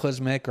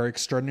cataclysmic or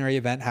extraordinary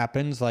event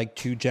happens, like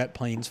 2 jet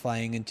planes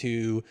flying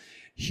into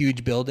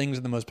huge buildings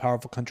in the most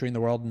powerful country in the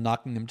world and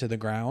knocking them to the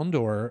ground,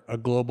 or a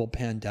global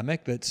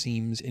pandemic that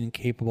seems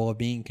incapable of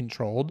being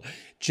controlled,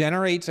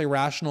 generates a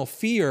rational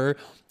fear.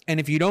 And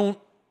if you don't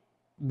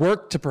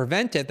work to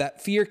prevent it,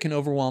 that fear can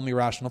overwhelm your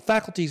rational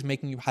faculties,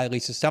 making you highly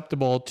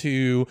susceptible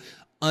to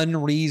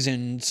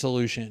unreasoned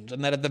solutions.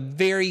 And that at the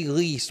very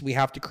least, we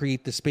have to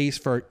create the space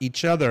for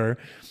each other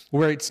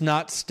where it's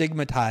not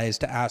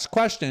stigmatized to ask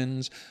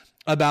questions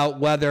about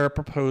whether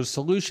proposed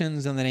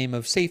solutions in the name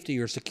of safety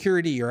or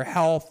security or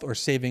health or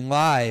saving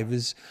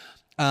lives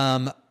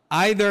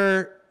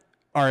either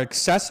are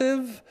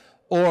excessive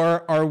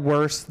or are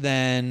worse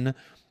than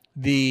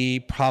the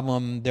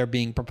problem they're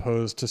being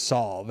proposed to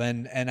solve.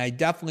 And I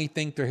definitely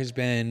think there has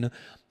been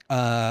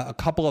a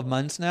couple of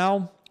months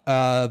now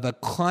of a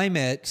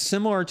climate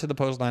similar to the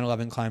post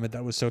 9/11 climate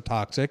that was so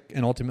toxic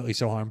and ultimately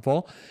so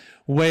harmful,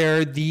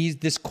 where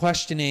this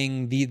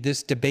questioning,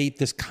 this debate,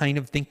 this kind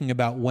of thinking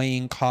about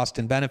weighing cost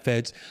and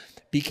benefits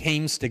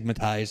became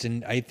stigmatized.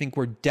 And I think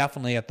we're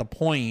definitely at the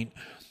point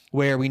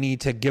where we need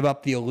to give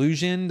up the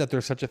illusion that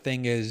there's such a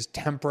thing as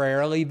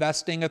temporarily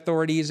vesting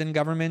authorities in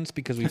governments,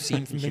 because we've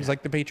seen from things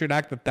like the Patriot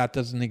Act that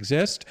doesn't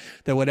exist,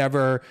 that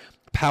whatever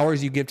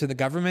powers you give to the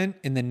government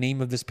in the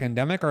name of this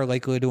pandemic are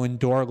likely to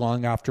endure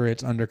long after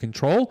it's under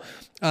control.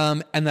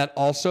 And that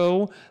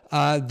also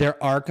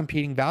there are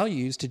competing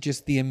values to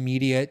just the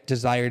immediate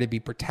desire to be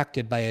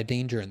protected by a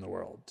danger in the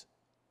world.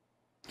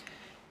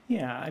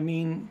 Yeah, I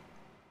mean,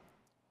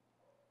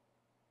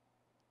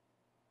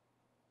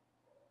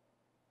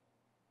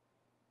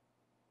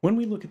 when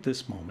we look at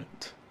this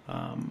moment,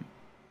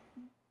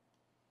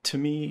 to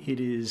me, it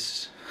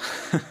is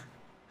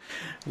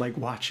like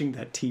watching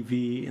that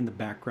TV in the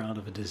background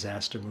of a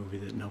disaster movie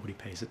that nobody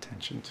pays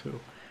attention to.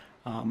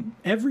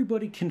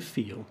 Everybody can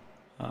feel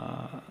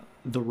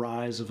the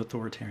rise of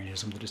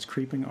authoritarianism that is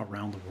creeping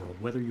around the world,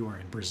 whether you are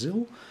in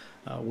Brazil,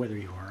 whether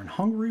you are in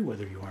Hungary,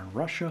 whether you are in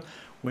Russia,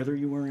 whether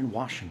you are in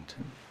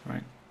Washington,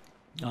 right?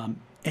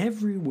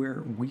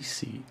 Everywhere we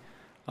see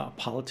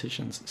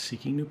politicians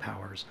seeking new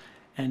powers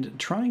and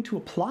trying to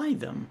apply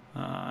them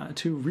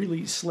to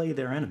really slay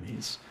their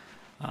enemies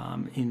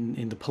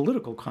in the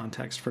political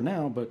context for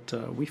now, but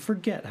we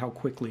forget how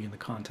quickly in the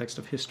context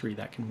of history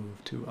that can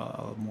move to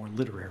a more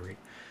literary,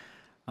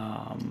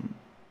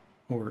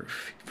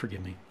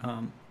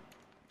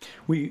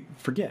 we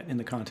forget in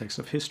the context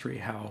of history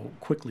how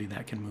quickly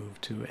that can move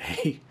to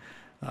a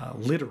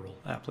literal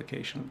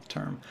application of the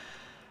term.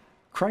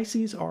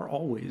 Crises are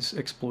always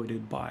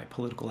exploited by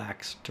political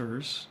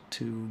actors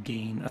to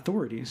gain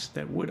authorities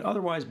that would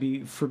otherwise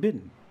be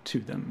forbidden to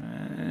them.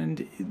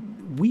 And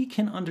we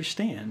can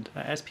understand,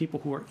 as people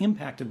who are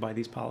impacted by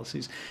these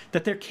policies,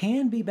 that there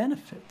can be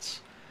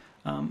benefits.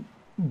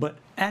 But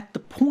at the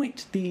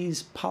point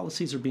these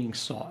policies are being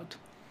sought,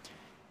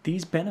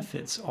 these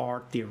benefits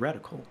are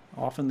theoretical.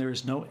 Often there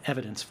is no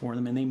evidence for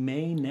them, and they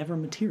may never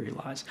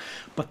materialize.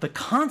 But the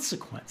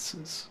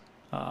consequences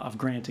of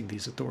granting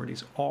these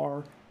authorities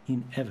are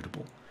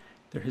inevitable.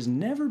 There has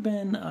never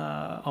been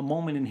a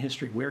moment in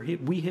history where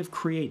we have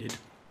created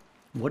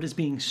what is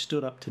being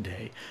stood up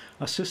today,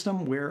 a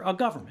system where a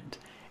government,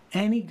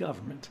 any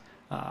government,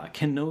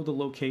 can know the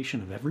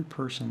location of every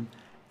person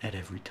at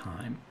every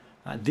time.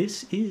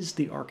 This is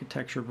the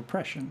architecture of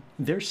oppression.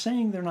 They're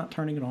saying they're not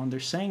turning it on. They're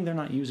saying they're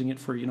not using it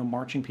for,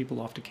 marching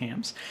people off to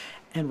camps.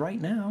 And right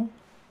now,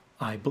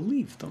 I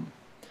believe them.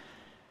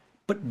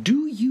 But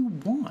do you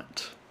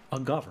want a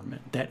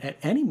government that at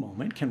any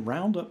moment can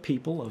round up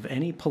people of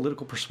any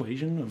political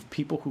persuasion, of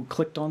people who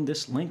clicked on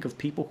this link, of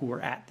people who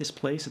were at this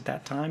place at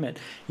that time,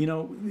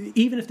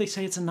 even if they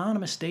say it's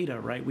anonymous data,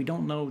 right? We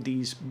don't know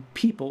these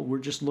people. We're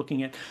just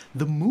looking at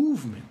the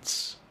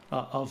movements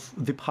of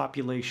the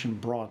population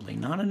broadly,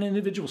 not on an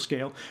individual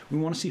scale. We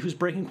want to see who's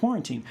breaking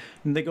quarantine.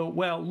 And they go,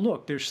 well,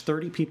 look, there's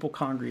 30 people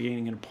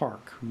congregating in a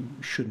park who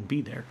shouldn't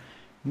be there.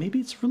 Maybe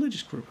it's a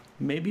religious group.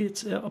 Maybe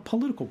it's a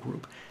political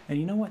group. And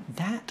you know what?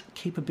 That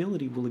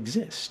capability will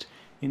exist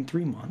in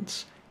 3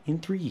 months, in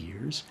 3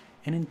 years,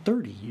 and in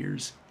 30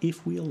 years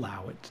if we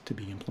allow it to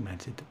be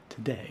implemented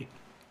today.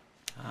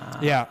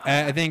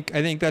 I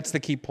think that's the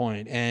key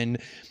point. And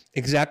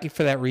exactly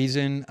for that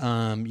reason,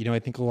 I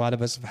think a lot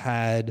of us have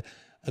had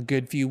a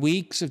good few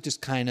weeks of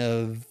just kind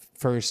of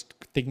first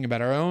thinking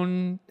about our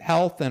own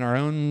health and our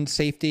own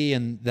safety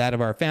and that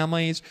of our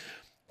families,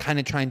 kind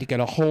of trying to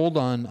get a hold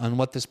on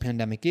what this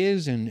pandemic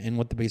is and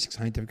what the basic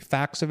scientific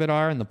facts of it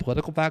are and the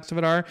political facts of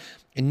it are.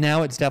 And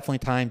now it's definitely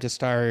time to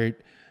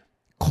start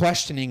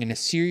questioning in a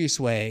serious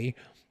way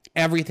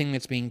everything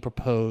that's being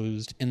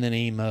proposed in the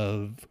name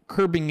of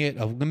curbing it,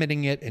 of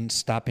limiting it, and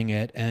stopping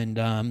it.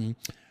 And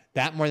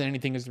that more than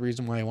anything is the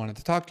reason why I wanted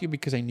to talk to you,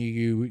 because I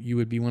knew you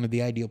would be one of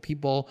the ideal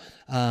people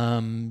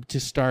to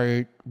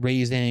start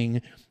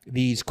raising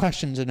these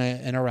questions in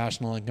a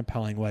rational and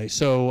compelling way.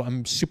 So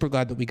I'm super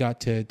glad that we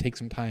got to take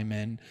some time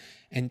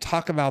and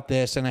talk about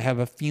this. And I have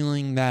a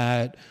feeling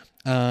that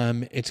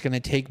it's going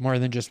to take more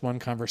than just one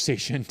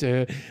conversation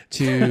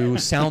to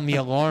sound the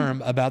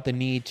alarm about the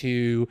need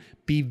to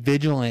be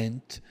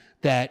vigilant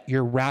that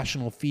your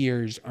rational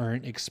fears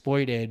aren't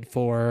exploited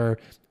for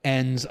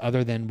ends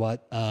other than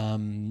what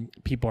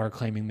people are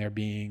claiming they're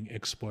being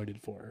exploited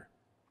for.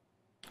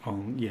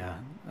 Oh, yeah.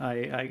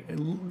 I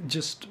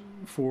just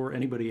for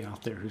anybody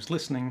out there who's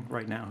listening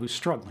right now, who's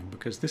struggling,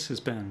 because this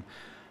has been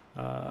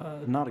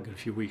not a good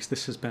few weeks.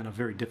 This has been a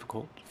very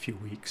difficult few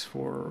weeks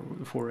for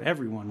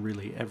everyone,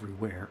 really,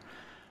 everywhere.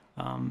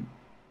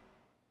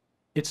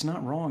 It's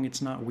not wrong.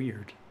 It's not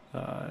weird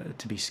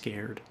to be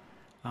scared.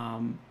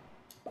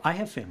 I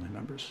have family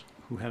members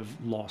who have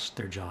lost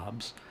their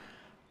jobs.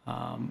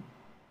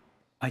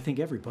 I think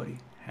everybody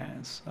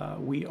has.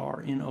 We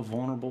are in a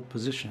vulnerable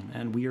position,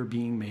 and we are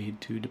being made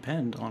to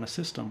depend on a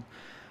system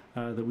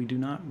that we do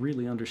not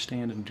really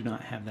understand and do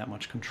not have that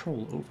much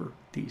control over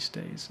these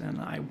days. And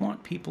I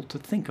want people to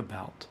think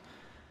about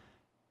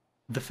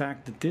the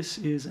fact that this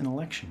is an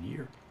election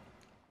year,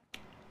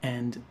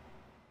 and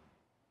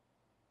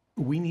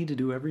we need to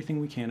do everything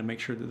we can to make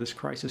sure that this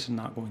crisis is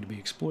not going to be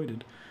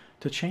exploited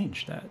to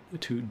change that,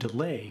 to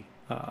delay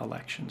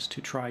elections, to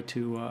try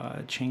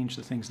to change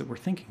the things that we're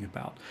thinking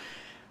about.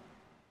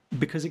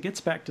 Because it gets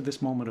back to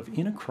this moment of,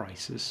 in a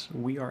crisis,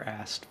 we are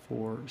asked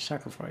for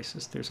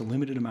sacrifices. There's a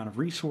limited amount of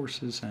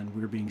resources, and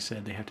we're being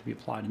said they have to be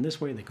applied in this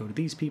way. They go to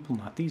these people,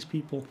 not these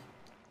people.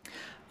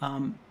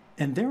 And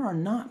there are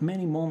not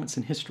many moments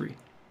in history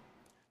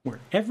where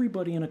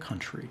everybody in a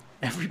country,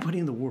 everybody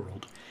in the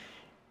world,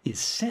 is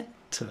sent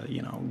to,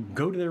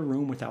 go to their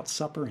room without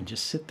supper and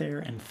just sit there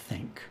and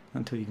think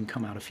until you can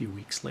come out a few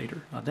weeks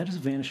later. That is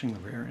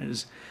vanishingly rare. It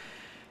is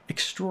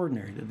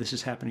extraordinary that this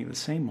is happening at the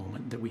same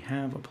moment that we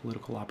have a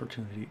political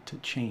opportunity to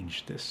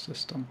change this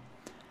system.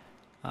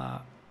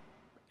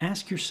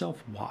 Ask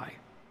yourself why.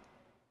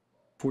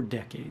 For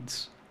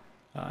decades,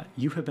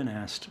 you have been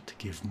asked to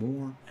give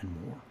more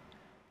and more.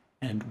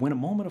 And when a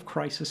moment of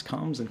crisis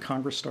comes and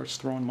Congress starts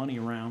throwing money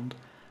around,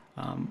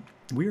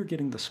 we are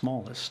getting the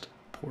smallest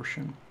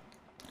portion.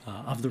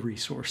 of the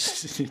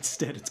resource.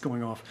 Instead, it's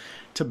going off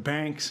to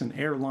banks and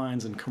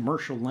airlines and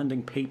commercial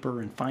lending paper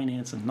and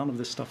finance, and none of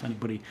this stuff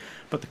anybody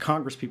but the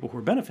Congress people who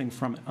are benefiting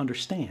from it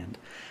understand.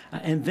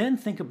 And then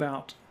think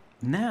about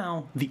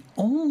now the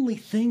only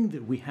thing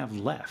that we have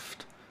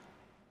left,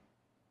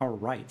 our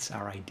rights,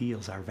 our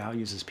ideals, our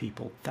values as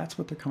people. That's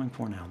what they're coming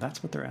for now.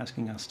 That's what they're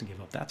asking us to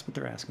give up. That's what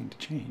they're asking to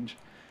change.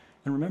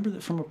 And remember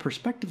that from a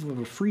perspective of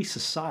a free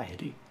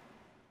society,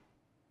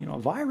 a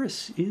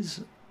virus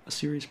is a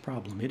serious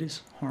problem. It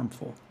is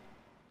harmful.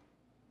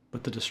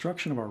 But the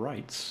destruction of our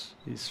rights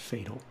is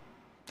fatal.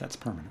 That's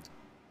permanent.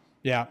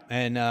 Yeah,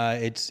 and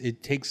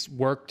it takes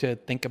work to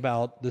think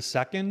about the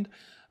second,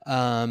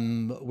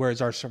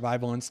 whereas our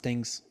survival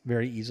instincts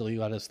very easily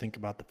let us think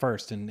about the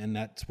first, and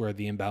that's where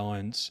the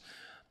imbalance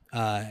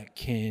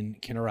can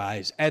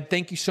arise. Ed,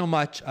 thank you so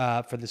much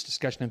for this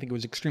discussion. I think it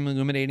was extremely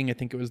illuminating. I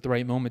think it was the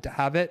right moment to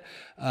have it,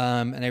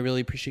 and I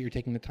really appreciate you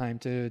taking the time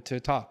to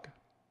talk.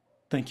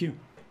 Thank you.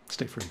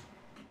 Stay free.